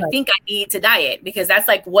 right? I might think I need to diet because that's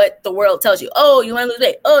like what the world tells you. Oh, you want to lose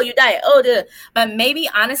weight. Oh, you diet. Oh, duh. But maybe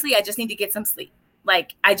honestly, I just need to get some sleep.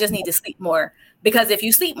 Like I just need to sleep more, because if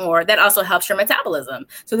you sleep more, that also helps your metabolism.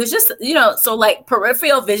 So there's just, so like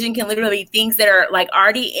peripheral vision can literally be things that are like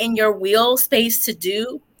already in your wheel space to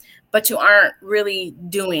do, but you aren't really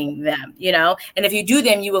doing them, and if you do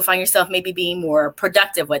them, you will find yourself maybe being more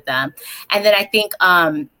productive with them. And then I think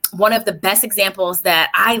one of the best examples that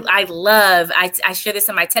I love, I share this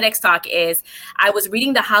in my TEDx talk, is I was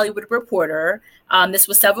reading The Hollywood Reporter. This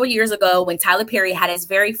was several years ago when Tyler Perry had his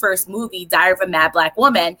very first movie, Diary of a Mad Black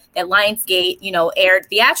Woman, that Lionsgate, aired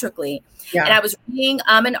theatrically. Yeah. And I was reading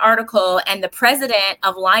an article, and the president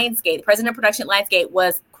of Lionsgate, the president of production at Lionsgate,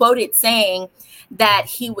 was quoted saying that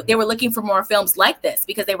they were looking for more films like this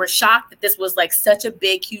because they were shocked that this was like such a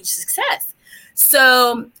big, huge success.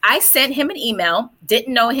 So I sent him an email,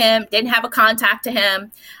 didn't know him, didn't have a contact to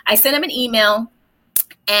him. I sent him an email,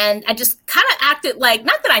 and I just kind of acted like,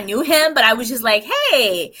 not that I knew him, but I was just like,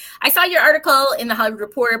 hey, I saw your article in the Hollywood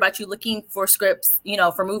Reporter about you looking for scripts,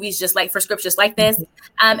 for movies for scripts just like this.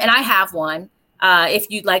 And I have one, if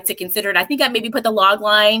you'd like to consider it. I think I maybe put the log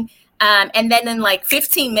line. And then in like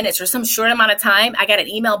 15 minutes or some short amount of time, I got an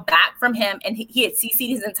email back from him, and he had CC'd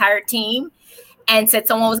his entire team and said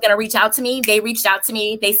someone was going to reach out to me. They reached out to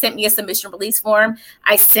me. They sent me a submission release form.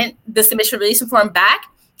 I sent the submission release form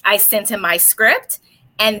back. I sent him my script,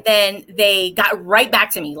 and then they got right back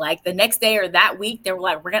to me. Like the next day or that week, they were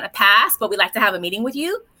like, we're going to pass, but we'd like to have a meeting with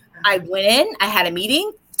you. I went in, I had a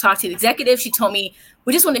meeting, talked to the executive. She told me,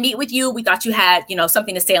 we just want to meet with you. We thought you had,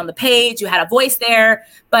 something to say on the page. You had a voice there,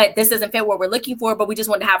 but this doesn't fit what we're looking for. But we just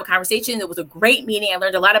wanted to have a conversation. It was a great meeting. I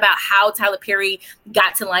learned a lot about how Tyler Perry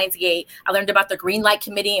got to Lionsgate. I learned about the Green Light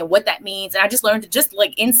Committee and what that means. And I just learned just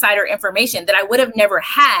like insider information that I would have never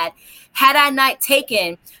had I not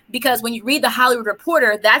taken, because when you read the Hollywood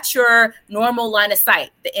Reporter, that's your normal line of sight,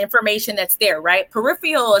 the information that's there, right?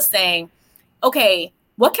 Peripheral is saying, okay,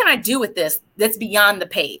 what can I do with this that's beyond the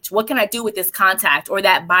page? What can I do with this contact or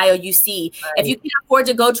that bio you see? Right. If you can afford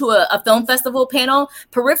to go to a film festival panel,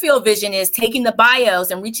 peripheral vision is taking the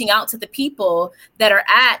bios and reaching out to the people that are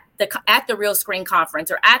at the Real Screen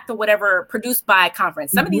Conference or at the whatever Produced By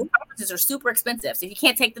conference. Some of these conferences are super expensive. So if you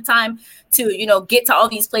can't take the time to, get to all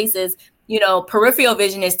these places, peripheral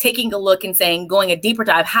vision is taking a look and saying, going a deeper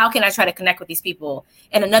dive, how can I try to connect with these people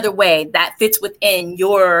in another way that fits within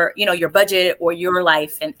your, your budget or your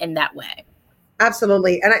life in that way?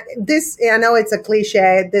 Absolutely. And I know it's a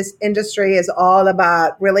cliche. This industry is all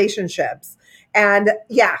about relationships. And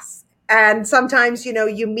yes. And sometimes,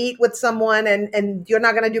 you meet with someone and you're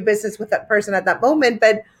not going to do business with that person at that moment.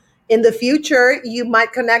 But in the future, you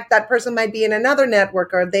might connect. That person might be in another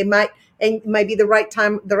network, or it might be the right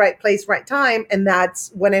time, the right place, right time. And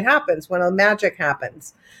that's when it happens, when the magic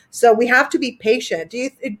happens. So we have to be patient.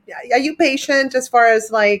 Are you patient as far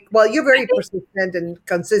as like, well, you're very persistent and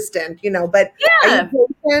consistent, but yeah. Are you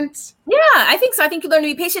patient? Yeah, I think so. I think you learn to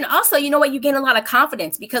be patient. Also, you know what? You gain a lot of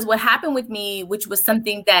confidence, because what happened with me, which was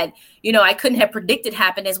something that, I couldn't have predicted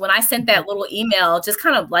happened, is when I sent that little email, just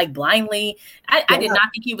kind of like blindly, I did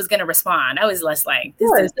not think he was going to respond. I was just like,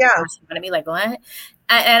 this is going to be like, what?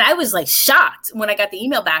 And I was like shocked when I got the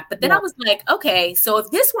email back. But then I was like, okay, so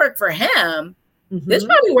if this worked for him, this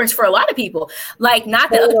probably works for a lot of people. Like, not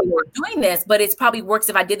that other people are doing this, but it probably works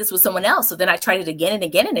if I did this with someone else. So then I tried it again and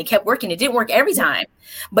again, and it kept working. It didn't work every time,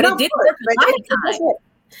 but it did work a lot of times.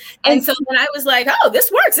 And so then I was like, oh,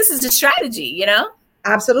 this works. This is a strategy,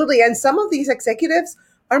 Absolutely. And some of these executives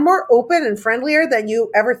are more open and friendlier than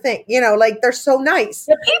you ever think. Like, they're so nice.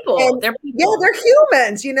 They're people. They're people. Yeah, they're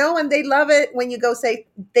humans, and they love it when you go say,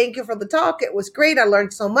 thank you for the talk. It was great. I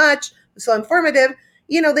learned so much. So informative.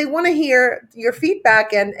 They want to hear your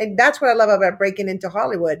feedback. And that's what I love about breaking into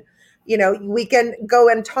Hollywood. We can go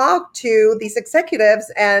and talk to these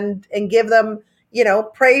executives and give them,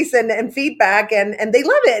 praise and feedback, and they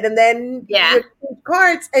love it. And then you take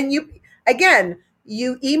cards and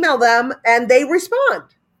you email them and they respond.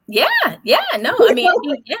 Yeah. No, I mean,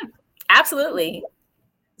 yeah, absolutely.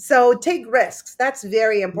 So take risks. That's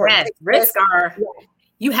very important. Yes, risks are.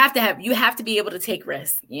 you have to be able to take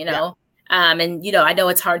risks, you know? And I know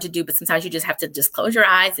it's hard to do, but sometimes you just have to just close your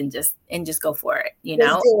eyes and just go for it, you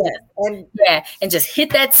know? And just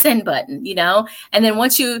hit that send button, and then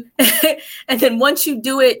once you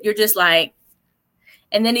do it, you're just like,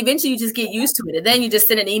 and then eventually you just get used to it. And then you just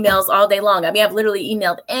send in emails all day long. I mean, I've literally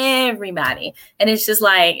emailed everybody, and it's just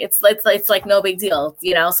like, it's like no big deal,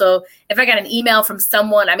 So if I got an email from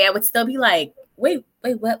someone, I mean, I would still be like, wait,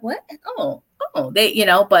 what? Oh, they,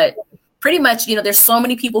 but pretty much, there's so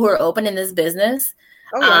many people who are open in this business,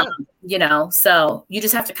 so you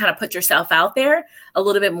just have to kind of put yourself out there a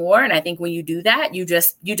little bit more. And I think when you do that, you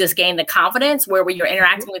just gain the confidence where when you're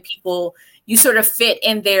interacting with people, you sort of fit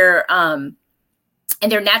in their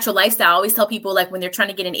natural lifestyle. I always tell people, like, when they're trying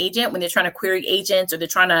to get an agent, when they're trying to query agents, or they're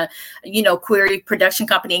trying to, query production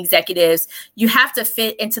company executives, you have to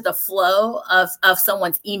fit into the flow of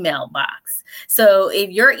someone's email box. So if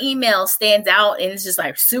your email stands out and it's just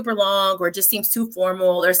like super long, or it just seems too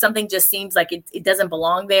formal, or something just seems like it doesn't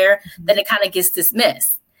belong there, then it kind of gets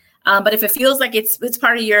dismissed. But if it feels like it's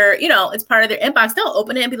part of your, it's part of their inbox, they'll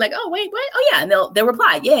open it and be like, oh, wait, what? Oh, yeah. And they'll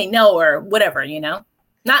reply, yay, no, or whatever,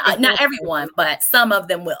 Not everyone, but some of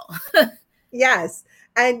them will. Yes.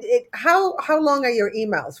 And how long are your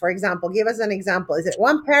emails? For example, give us an example. Is it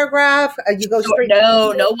one paragraph? You go straight?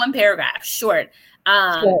 No, one paragraph. Short.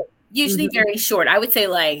 Usually very short. I would say,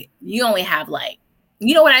 like, you only have, like,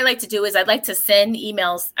 what I like to do is I'd like to send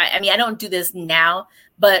emails. I mean, I don't do this now,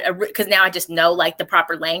 but because now I just know, like, the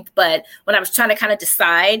proper length. But when I was trying to kind of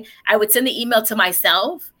decide, I would send the email to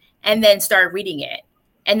myself and then start reading it.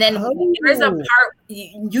 And then there's a part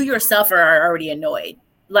you yourself are already annoyed.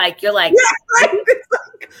 Like, you're like, yeah, right? It's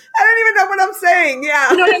like, I don't even know what I'm saying.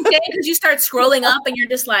 Yeah. You know what I'm saying? Because you start scrolling up and you're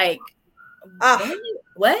just like,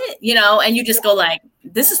 what? And you just go like,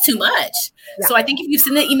 this is too much. Yeah. So I think if you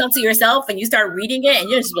send the email to yourself and you start reading it and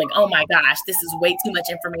you're just like, oh my gosh, this is way too much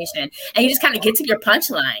information. And you just kind of get to your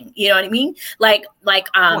punchline. You know what I mean? When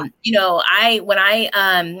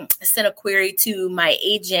I sent a query to my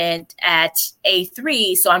agent at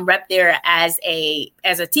A3, so I'm rep there as a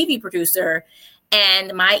TV producer,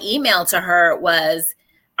 and my email to her was,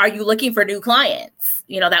 are you looking for new clients?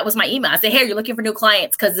 That was my email. I said, hey, you're looking for new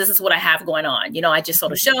clients because this is what I have going on. I just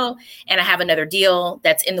sold a show and I have another deal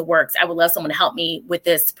that's in the works. I would love someone to help me with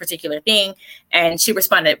this particular thing. And she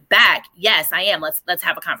responded back, yes, I am. Let's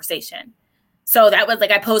have a conversation. So that was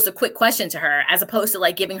like, I posed a quick question to her as opposed to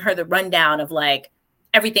like giving her the rundown of like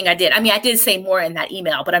everything I did. I mean, I did say more in that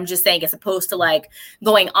email, but I'm just saying, as opposed to like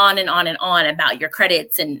going on and on and on about your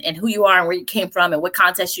credits and who you are and where you came from and what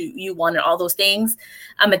contest you won and all those things.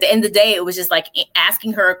 At the end of the day, it was just like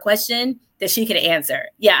asking her a question that she could answer.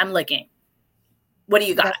 Yeah, I'm looking. What do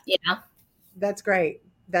you got? That's great.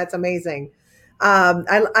 That's amazing.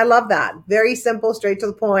 I love that. Very simple, straight to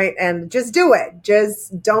the point, and just do it.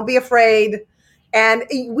 Just don't be afraid. And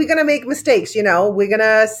we're going to make mistakes, We're going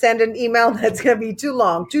to send an email that's going to be too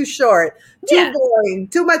long, too short, too boring,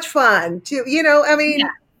 too much fun, You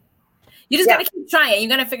just got to keep trying. You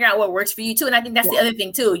got to figure out what works for you too. And I think that's the other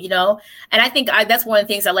thing too, And I think that's one of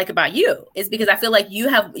the things I like about you is because I feel like you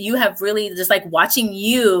have really just like watching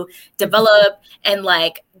you develop and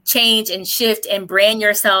like change and shift and brand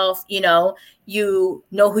yourself. You know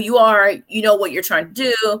who you are, what you're trying to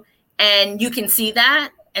do, and you can see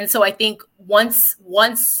that. And so I think once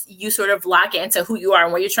you sort of lock into who you are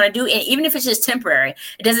and what you're trying to do, and even if it's just temporary,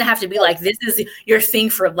 it doesn't have to be like this is your thing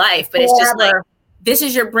for life, but it's just like this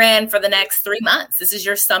is your brand for the next 3 months. This is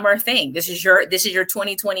your summer thing. This is your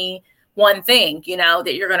 2021 thing,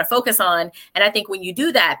 that you're going to focus on. And I think when you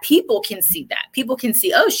do that, people can see that. People can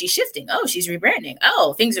see, oh, she's shifting. Oh, she's rebranding.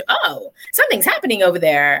 Oh, something's happening over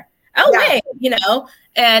there. Oh, wait,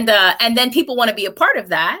 and then people want to be a part of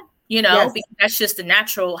that. Because that's just the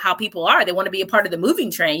natural how people are. They want to be a part of the moving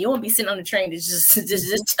train. You won't be sitting on the train that's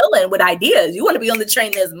just chilling with ideas. You want to be on the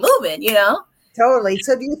train that's moving, Totally.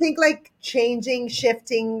 So do you think like changing,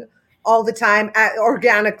 shifting all the time,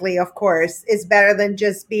 organically, of course, is better than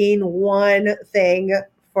just being one thing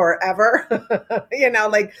forever? And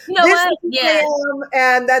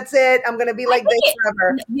that's it. I'm going to be like this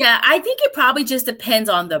forever. Yeah, I think it probably just depends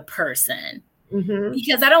on the person. Mm-hmm.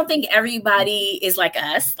 Because I don't think everybody is like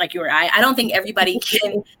us, like you or I. I don't think everybody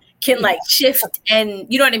can like shift, and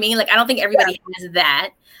you know what I mean? Like, I don't think everybody has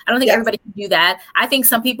that. I don't think everybody can do that. I think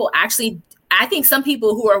some people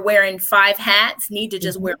who are wearing 5 hats need to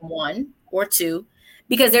just wear 1 or 2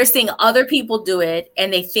 because they're seeing other people do it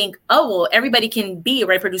and they think, oh, well, everybody can be a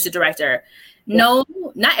writer, producer, director. No,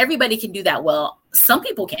 not everybody can do that well. Some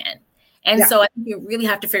people can. And so I think you really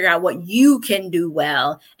have to figure out what you can do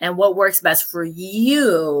well and what works best for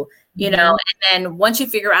you you know, and then once you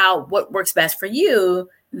figure out what works best for you,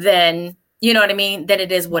 then you know what I mean? Then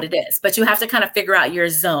it is what it is. But you have to kind of figure out your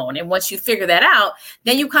zone. And once you figure that out,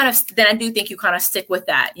 then then I do think you kind of stick with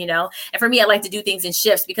that, you know? And for me, I like to do things in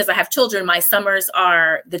shifts because I have children.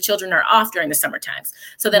 The children are off during the summer times.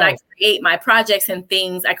 So then I create my projects and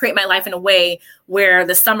things. I create my life in a way where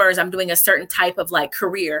the summers I'm doing a certain type of like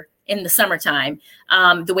career in the summertime.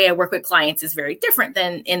 The way I work with clients is very different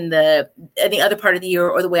than in the other part of the year,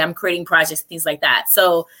 or the way I'm creating projects, things like that.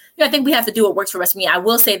 So, you know, I think we have to do what works for us. For me, I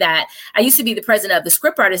will say that I used to be the president of the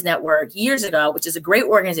Script Artist Network years ago, which is a great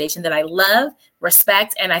organization that I love,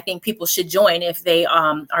 respect, and I think people should join if they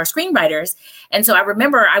are screenwriters. And so I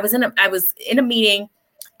remember I was in a meeting,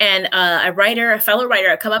 and a fellow writer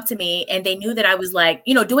had come up to me, and they knew that I was like,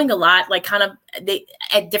 you know, doing a lot, like kind of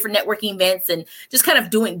at different networking events and just kind of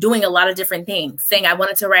doing a lot of different things, saying I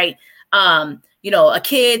wanted to write, you know, a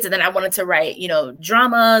kids, and then I wanted to write, you know,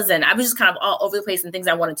 dramas. And I was just kind of all over the place and things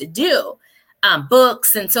I wanted to do,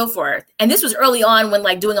 books and so forth. And this was early on when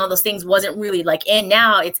like doing all those things wasn't really like in.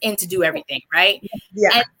 Now it's in to do everything. Right.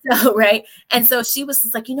 Yeah. And so, right. And so she was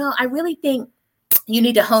just like, you know, I really think you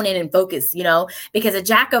need to hone in and focus, you know, because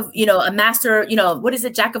a master, you know, what is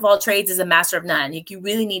it? Jack of all trades is a master of none. Like, you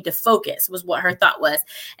really need to focus, was what her thought was.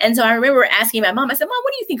 And so I remember asking my mom, I said, Mom,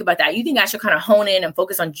 what do you think about that? You think I should kind of hone in and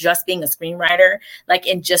focus on just being a screenwriter, like,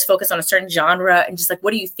 and just focus on a certain genre? And just like,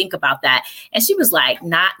 what do you think about that? And she was like,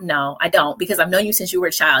 no, I don't, because I've known you since you were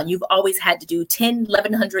a child. You've always had to do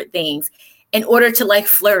 1,100 things in order to like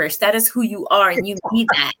flourish. That is who you are. And you need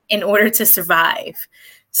that in order to survive.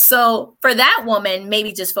 So for that woman,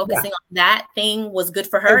 maybe just focusing on that thing was good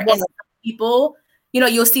for her. And some people, you know,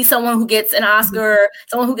 you'll see someone who gets an Oscar,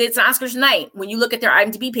 someone who gets an Oscar tonight. When you look at their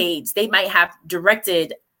IMDb page, they might have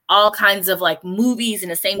directed all kinds of like movies in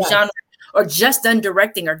the same genre, or just done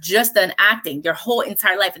directing, or just done acting their whole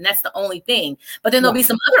entire life. And that's the only thing. But then there'll be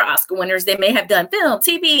some other Oscar winners. They may have done film,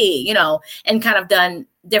 TV, you know, and kind of done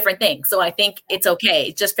different things. So I think it's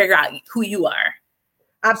okay. Just figure out who you are.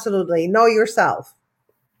 Absolutely. Know yourself.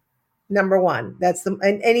 Number one,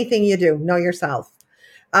 and anything you do, know yourself.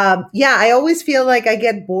 I always feel like I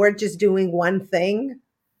get bored just doing one thing.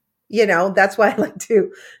 You know, that's why I like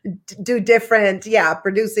to do different,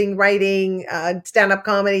 producing, writing, stand-up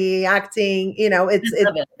comedy, acting, you know,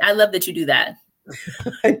 I love that you do that.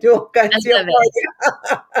 I do all kinds of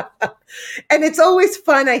and it's always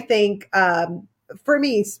fun, I think, for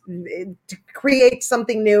me to create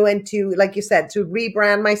something new and to, like you said, to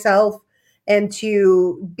rebrand myself. And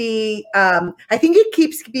to be, I think it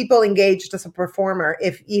keeps people engaged as a performer.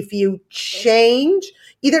 If you change,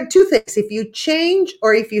 either two things, if you change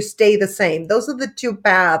or if you stay the same. Those are the two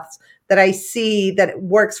paths that I see that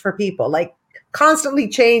works for people. Like constantly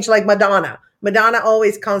change, like Madonna. Madonna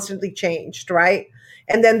always constantly changed, right?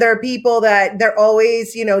 And then there are people that they're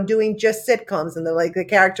always, you know, doing just sitcoms, and they're like the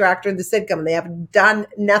character actor in the sitcom, and they have done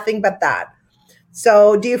nothing but that.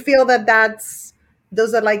 So do you feel that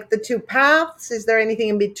those are like the two paths? Is there anything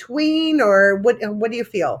in between, or what do you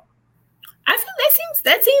feel? I feel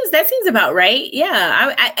that seems about right.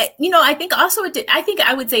 Yeah. I think also, I think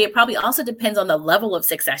I would say it probably also depends on the level of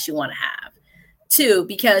success you want to have too,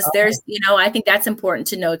 because there's, you know, I think that's important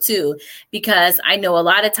to know too, because I know a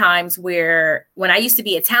lot of times where when I used to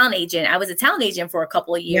be a talent agent, I was a talent agent for a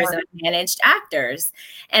couple of years and I managed actors.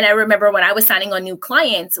 And I remember when I was signing on new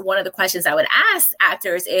clients, one of the questions I would ask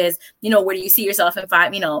actors is, you know, where do you see yourself in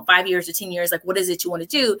 5 years or 10 years? Like, what is it you want to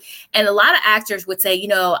do? And a lot of actors would say, you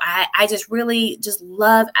know, I just really just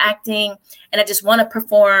love acting and I just want to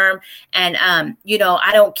perform. And, you know,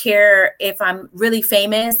 I don't care if I'm really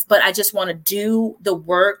famous, but I just want to do the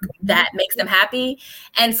work that makes them happy.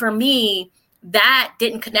 And for me, that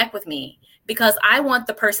didn't connect with me, because I want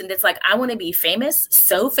the person that's like, I want to be famous,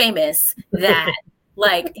 so famous that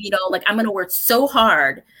like, you know, like I'm going to work so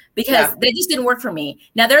hard, because they just didn't work for me.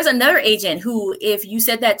 Now there's another agent who, if you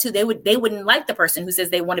said that too, they wouldn't like the person who says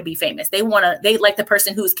they want to be famous. They like the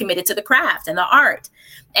person who's committed to the craft and the art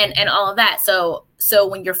and all of that. So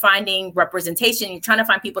when you're finding representation, you're trying to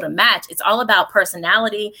find people to match. It's all about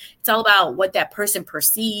personality. It's all about what that person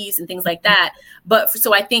perceives and things like that. But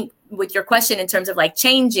so I think with your question in terms of like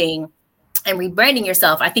changing and rebranding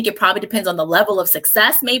yourself, I think it probably depends on the level of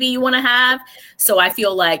success maybe you want to have. So I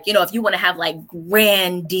feel like, you know, if you want to have like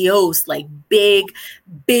grandiose, like big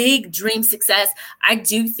dream success, I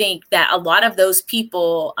do think that a lot of those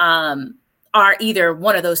people are either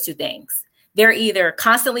one of those two things. They're either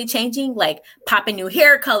constantly changing, like popping new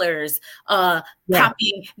hair colors,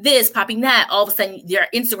 popping this, popping that. All of a sudden, their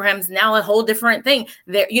Instagram's now a whole different thing.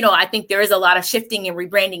 There, you know, I think there is a lot of shifting and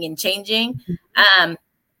rebranding and changing.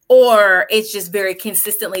 or it's just very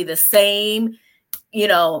consistently the same,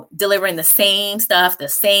 delivering the same stuff the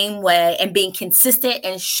same way and being consistent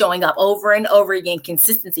and showing up over and over again,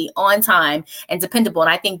 consistency, on time, and dependable.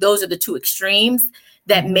 And I think those are the two extremes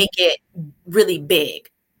that make it really big.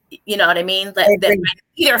 You know what I mean? That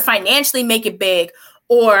either financially make it big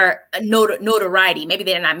or notoriety. Maybe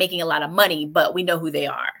they're not making a lot of money, but we know who they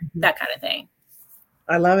are, that kind of thing.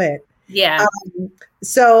 I love it. Yeah.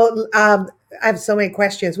 I have so many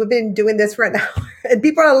questions. We've been doing this for an hour and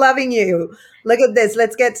people are loving you. Look at this.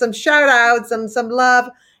 Let's get some shout outs, some love.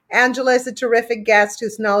 Angela is a terrific guest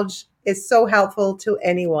whose knowledge is so helpful to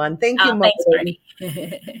anyone. Thank you, thanks, Marty.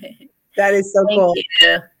 That is so cool.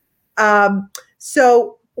 You.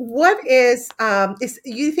 So what is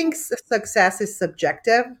you think success is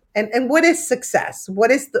subjective? And what is success?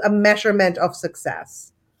 What is a measurement of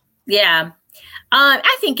success? Yeah.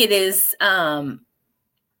 I think it is. I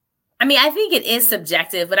think it is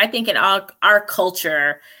subjective, but I think in our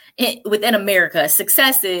culture within America,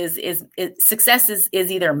 success is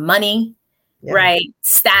either money, right?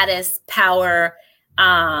 Status, power,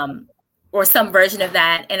 or some version of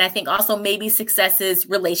that. And I think also maybe success is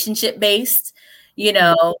relationship based,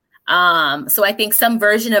 So I think some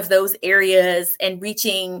version of those areas and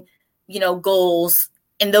reaching, goals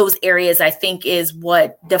in those areas, I think is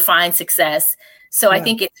what defines success. So I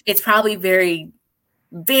think it's probably very,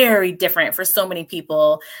 very different for so many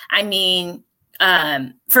people. For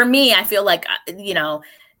me, I feel like,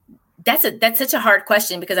 that's such a hard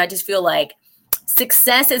question because I just feel like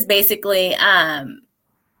success is basically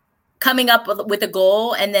coming up with a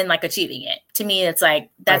goal and then like achieving it. To me, it's like,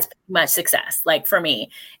 that's pretty much success. Like for me,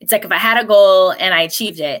 it's like if I had a goal and I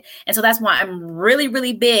achieved it. And so that's why I'm really,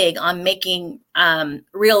 really big on making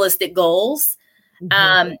realistic goals.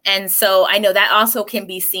 And so I know that also can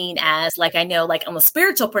be seen as like, I know like on a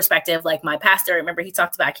spiritual perspective, like my pastor, remember he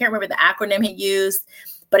talked about, I can't remember the acronym he used,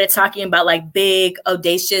 but it's talking about like big,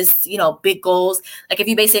 audacious, big goals. Like if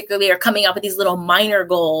you basically are coming up with these little minor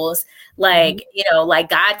goals, like, like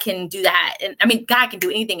God can do that. And God can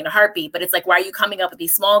do anything in a heartbeat, but it's like, why are you coming up with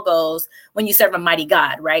these small goals when you serve a mighty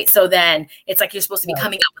God? Right. So then it's like, you're supposed to be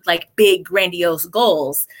coming up with like big, grandiose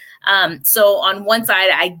goals. So on one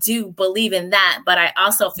side, I do believe in that, but I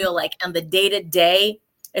also feel like on the day to day,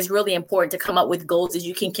 it's really important to come up with goals that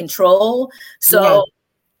you can control. So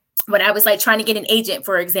when I was like trying to get an agent,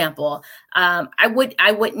 for example, I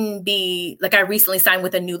wouldn't be like, I recently signed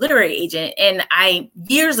with a new literary agent, and I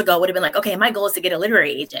years ago would have been like, okay, my goal is to get a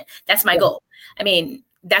literary agent. That's my goal.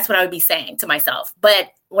 That's what I would be saying to myself.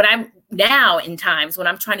 But when I'm now in times when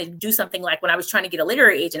I'm trying to do something, like when I was trying to get a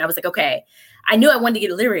literary agent, I was like, okay, I knew I wanted to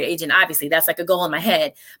get a literary agent. Obviously, that's like a goal in my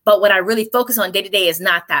head. But what I really focus on day to day is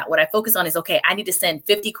not that. What I focus on is, okay, I need to send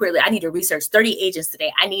 50 career. I need to research 30 agents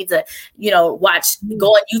today. I need to, go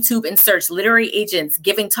on YouTube and search literary agents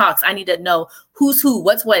giving talks. I need to know who's who,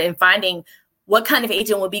 what's what, and finding what kind of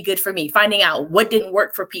agent would be good for me, finding out what didn't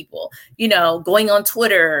work for people, going on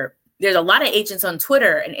Twitter. There's a lot of agents on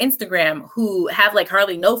Twitter and Instagram who have like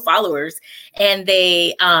hardly no followers, and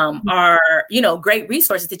they are, great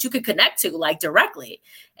resources that you could connect to like directly.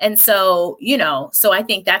 And so, so I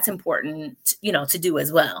think that's important, to do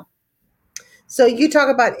as well. So you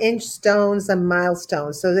talk about inch stones and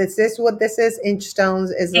milestones. So is this what this is? Inch stones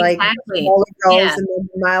is like smaller goals, and then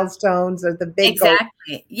milestones are the big goals.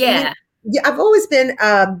 Yeah. I've always been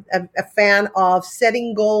a fan of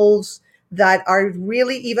setting goals that are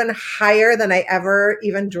really even higher than I ever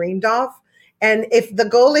even dreamed of. And if the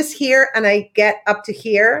goal is here and I get up to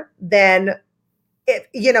here, then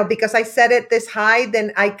because I set it this high,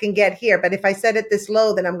 then I can get here. But if I set it this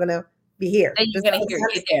low, then I'm going to be here. And you're going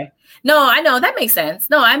to get there. No, I know that makes sense.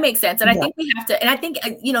 No, that makes sense. And I think we have to, and I think,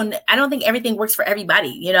 I don't think everything works for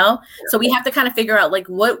everybody, So we have to kind of figure out like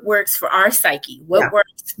what works for our psyche, what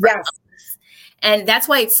works for us. And that's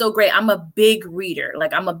why it's so great. I'm a big reader.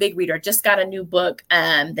 I just got a new book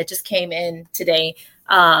that just came in today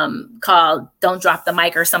called Don't Drop the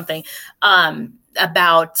Mic or something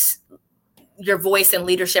about your voice and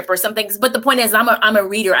leadership or something. But the point is, I'm a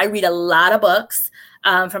reader. I read a lot of books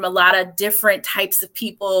from a lot of different types of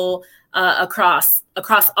people across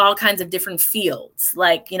all kinds of different fields.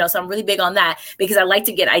 So I'm really big on that because I like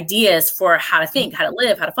to get ideas for how to think, how to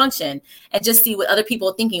live, how to function, and just see what other people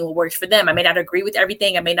are thinking will work for them. I may not agree with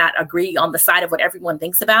everything. I may not agree on the side of what everyone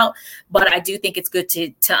thinks about, but I do think it's good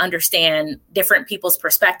to understand different people's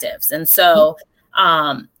perspectives. And so,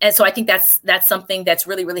 I think that's something that's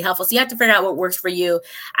really, really helpful. So you have to figure out what works for you.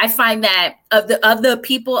 I find that of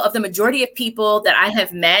the majority of people that I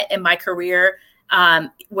have met in my career,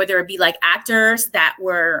 whether it be like actors that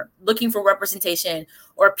were looking for representation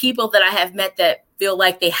or people that I have met that feel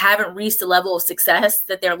like they haven't reached the level of success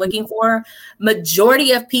that they're looking for.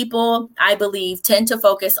 Majority of people, I believe, tend to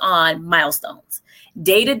focus on milestones.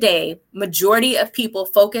 Day to day, majority of people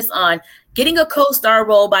focus on getting a co-star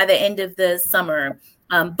role by the end of the summer,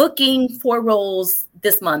 booking 4 roles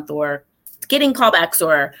this month, or getting callbacks,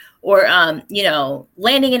 or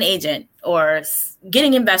landing an agent, or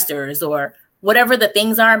getting investors, or whatever the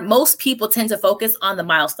things are. Most people tend to focus on the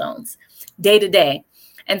milestones day to day.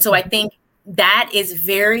 And so I think that is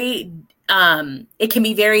very, it can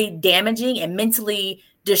be very damaging and mentally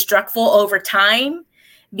destructive over time,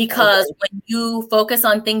 because when you focus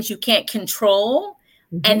on things you can't control,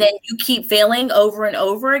 and then you keep failing over and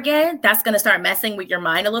over again, that's going to start messing with your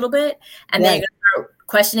mind a little bit. And then you're going to start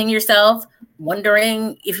questioning yourself,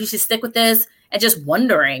 wondering if you should stick with this, and just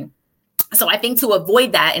wondering. So I think to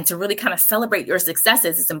avoid that and to really kind of celebrate your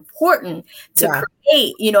successes, it's important to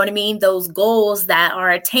create, those goals that are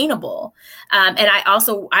attainable. And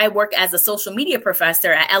I work as a social media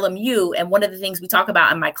professor at LMU. And one of the things we talk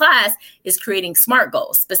about in my class is creating SMART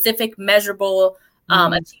goals: specific, measurable,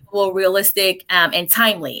 achievable, realistic, and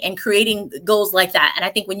timely, and creating goals like that. And I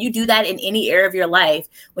think when you do that in any area of your life,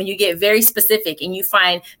 when you get very specific and you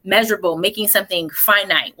find measurable, making something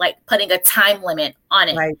finite, like putting a time limit on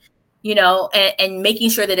it, and making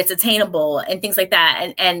sure that it's attainable and things like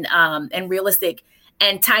that, and realistic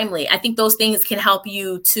and timely. I think those things can help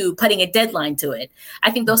you to putting a deadline to it.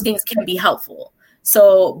 I think those things can be helpful.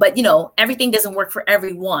 So, but everything doesn't work for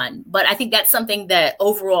everyone. But I think that's something that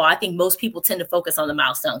overall, I think most people tend to focus on the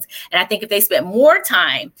milestones. And I think if they spent more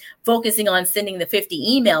time focusing on sending the 50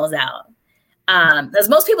 emails out, because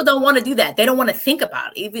most people don't want to do that. They don't want to think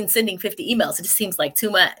about it. Even sending 50 emails, it just seems like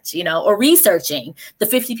too much, or researching the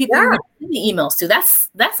 50 people you're sending emails to.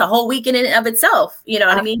 That's a whole week in and of itself. You know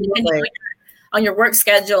what I mean? Depending on your work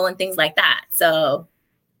schedule and things like that. So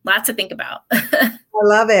lots to think about. I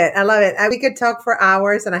love it. We could talk for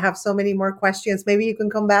hours, and I have so many more questions. Maybe you can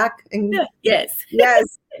come back. Yes,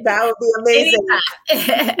 that would be amazing.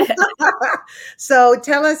 So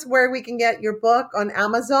tell us where we can get your book on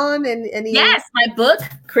Amazon and any. Yes, my book,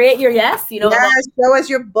 Create Your Yes. Yes, show us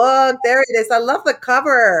your book. There it is. I love the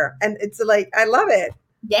cover, and it's like, I love it.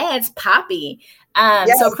 Yeah, it's poppy.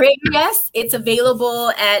 So Create Your Yes, it's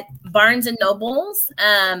available at Barnes and Nobles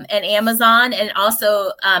and Amazon, and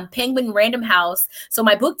also Penguin Random House. So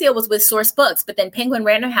my book deal was with Source Books, but then Penguin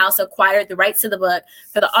Random House acquired the rights to the book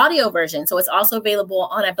for the audio version. So it's also available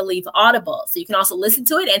on, I believe, Audible. So you can also listen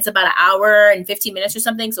to it. And it's about an hour and 15 minutes or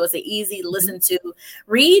something. So it's an easy to listen to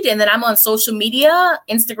read. And then I'm on social media,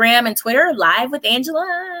 Instagram and Twitter, Live with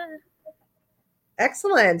Angela.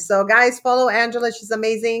 Excellent. So guys, follow Angela. She's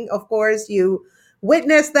amazing. Of course, you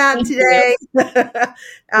witnessed that today. Get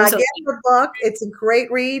her book. It's a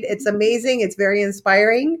great read. It's amazing. It's very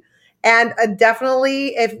inspiring. And definitely,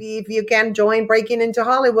 if you can join Breaking Into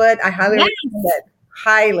Hollywood, I highly recommend it.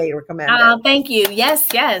 Highly recommend it. Thank you. Yes.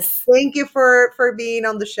 Thank you for being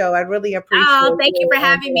on the show. I really appreciate it. Thank you for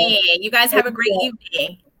having me. You guys have a great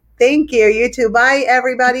evening. Thank you. You too. Bye,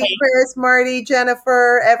 everybody. Okay. Chris, Marty,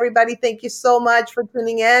 Jennifer, everybody, thank you so much for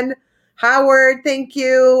tuning in. Howard, thank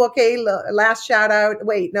you. Okay, last shout out.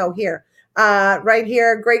 Wait, no, here. Right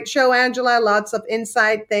here. Great show, Angela. Lots of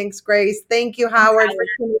insight. Thanks, Grace. Thank you, Howard, for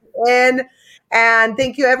tuning in. And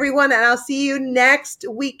thank you, everyone. And I'll see you next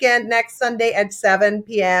weekend, next Sunday at 7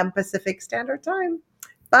 p.m. Pacific Standard Time.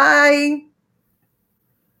 Bye.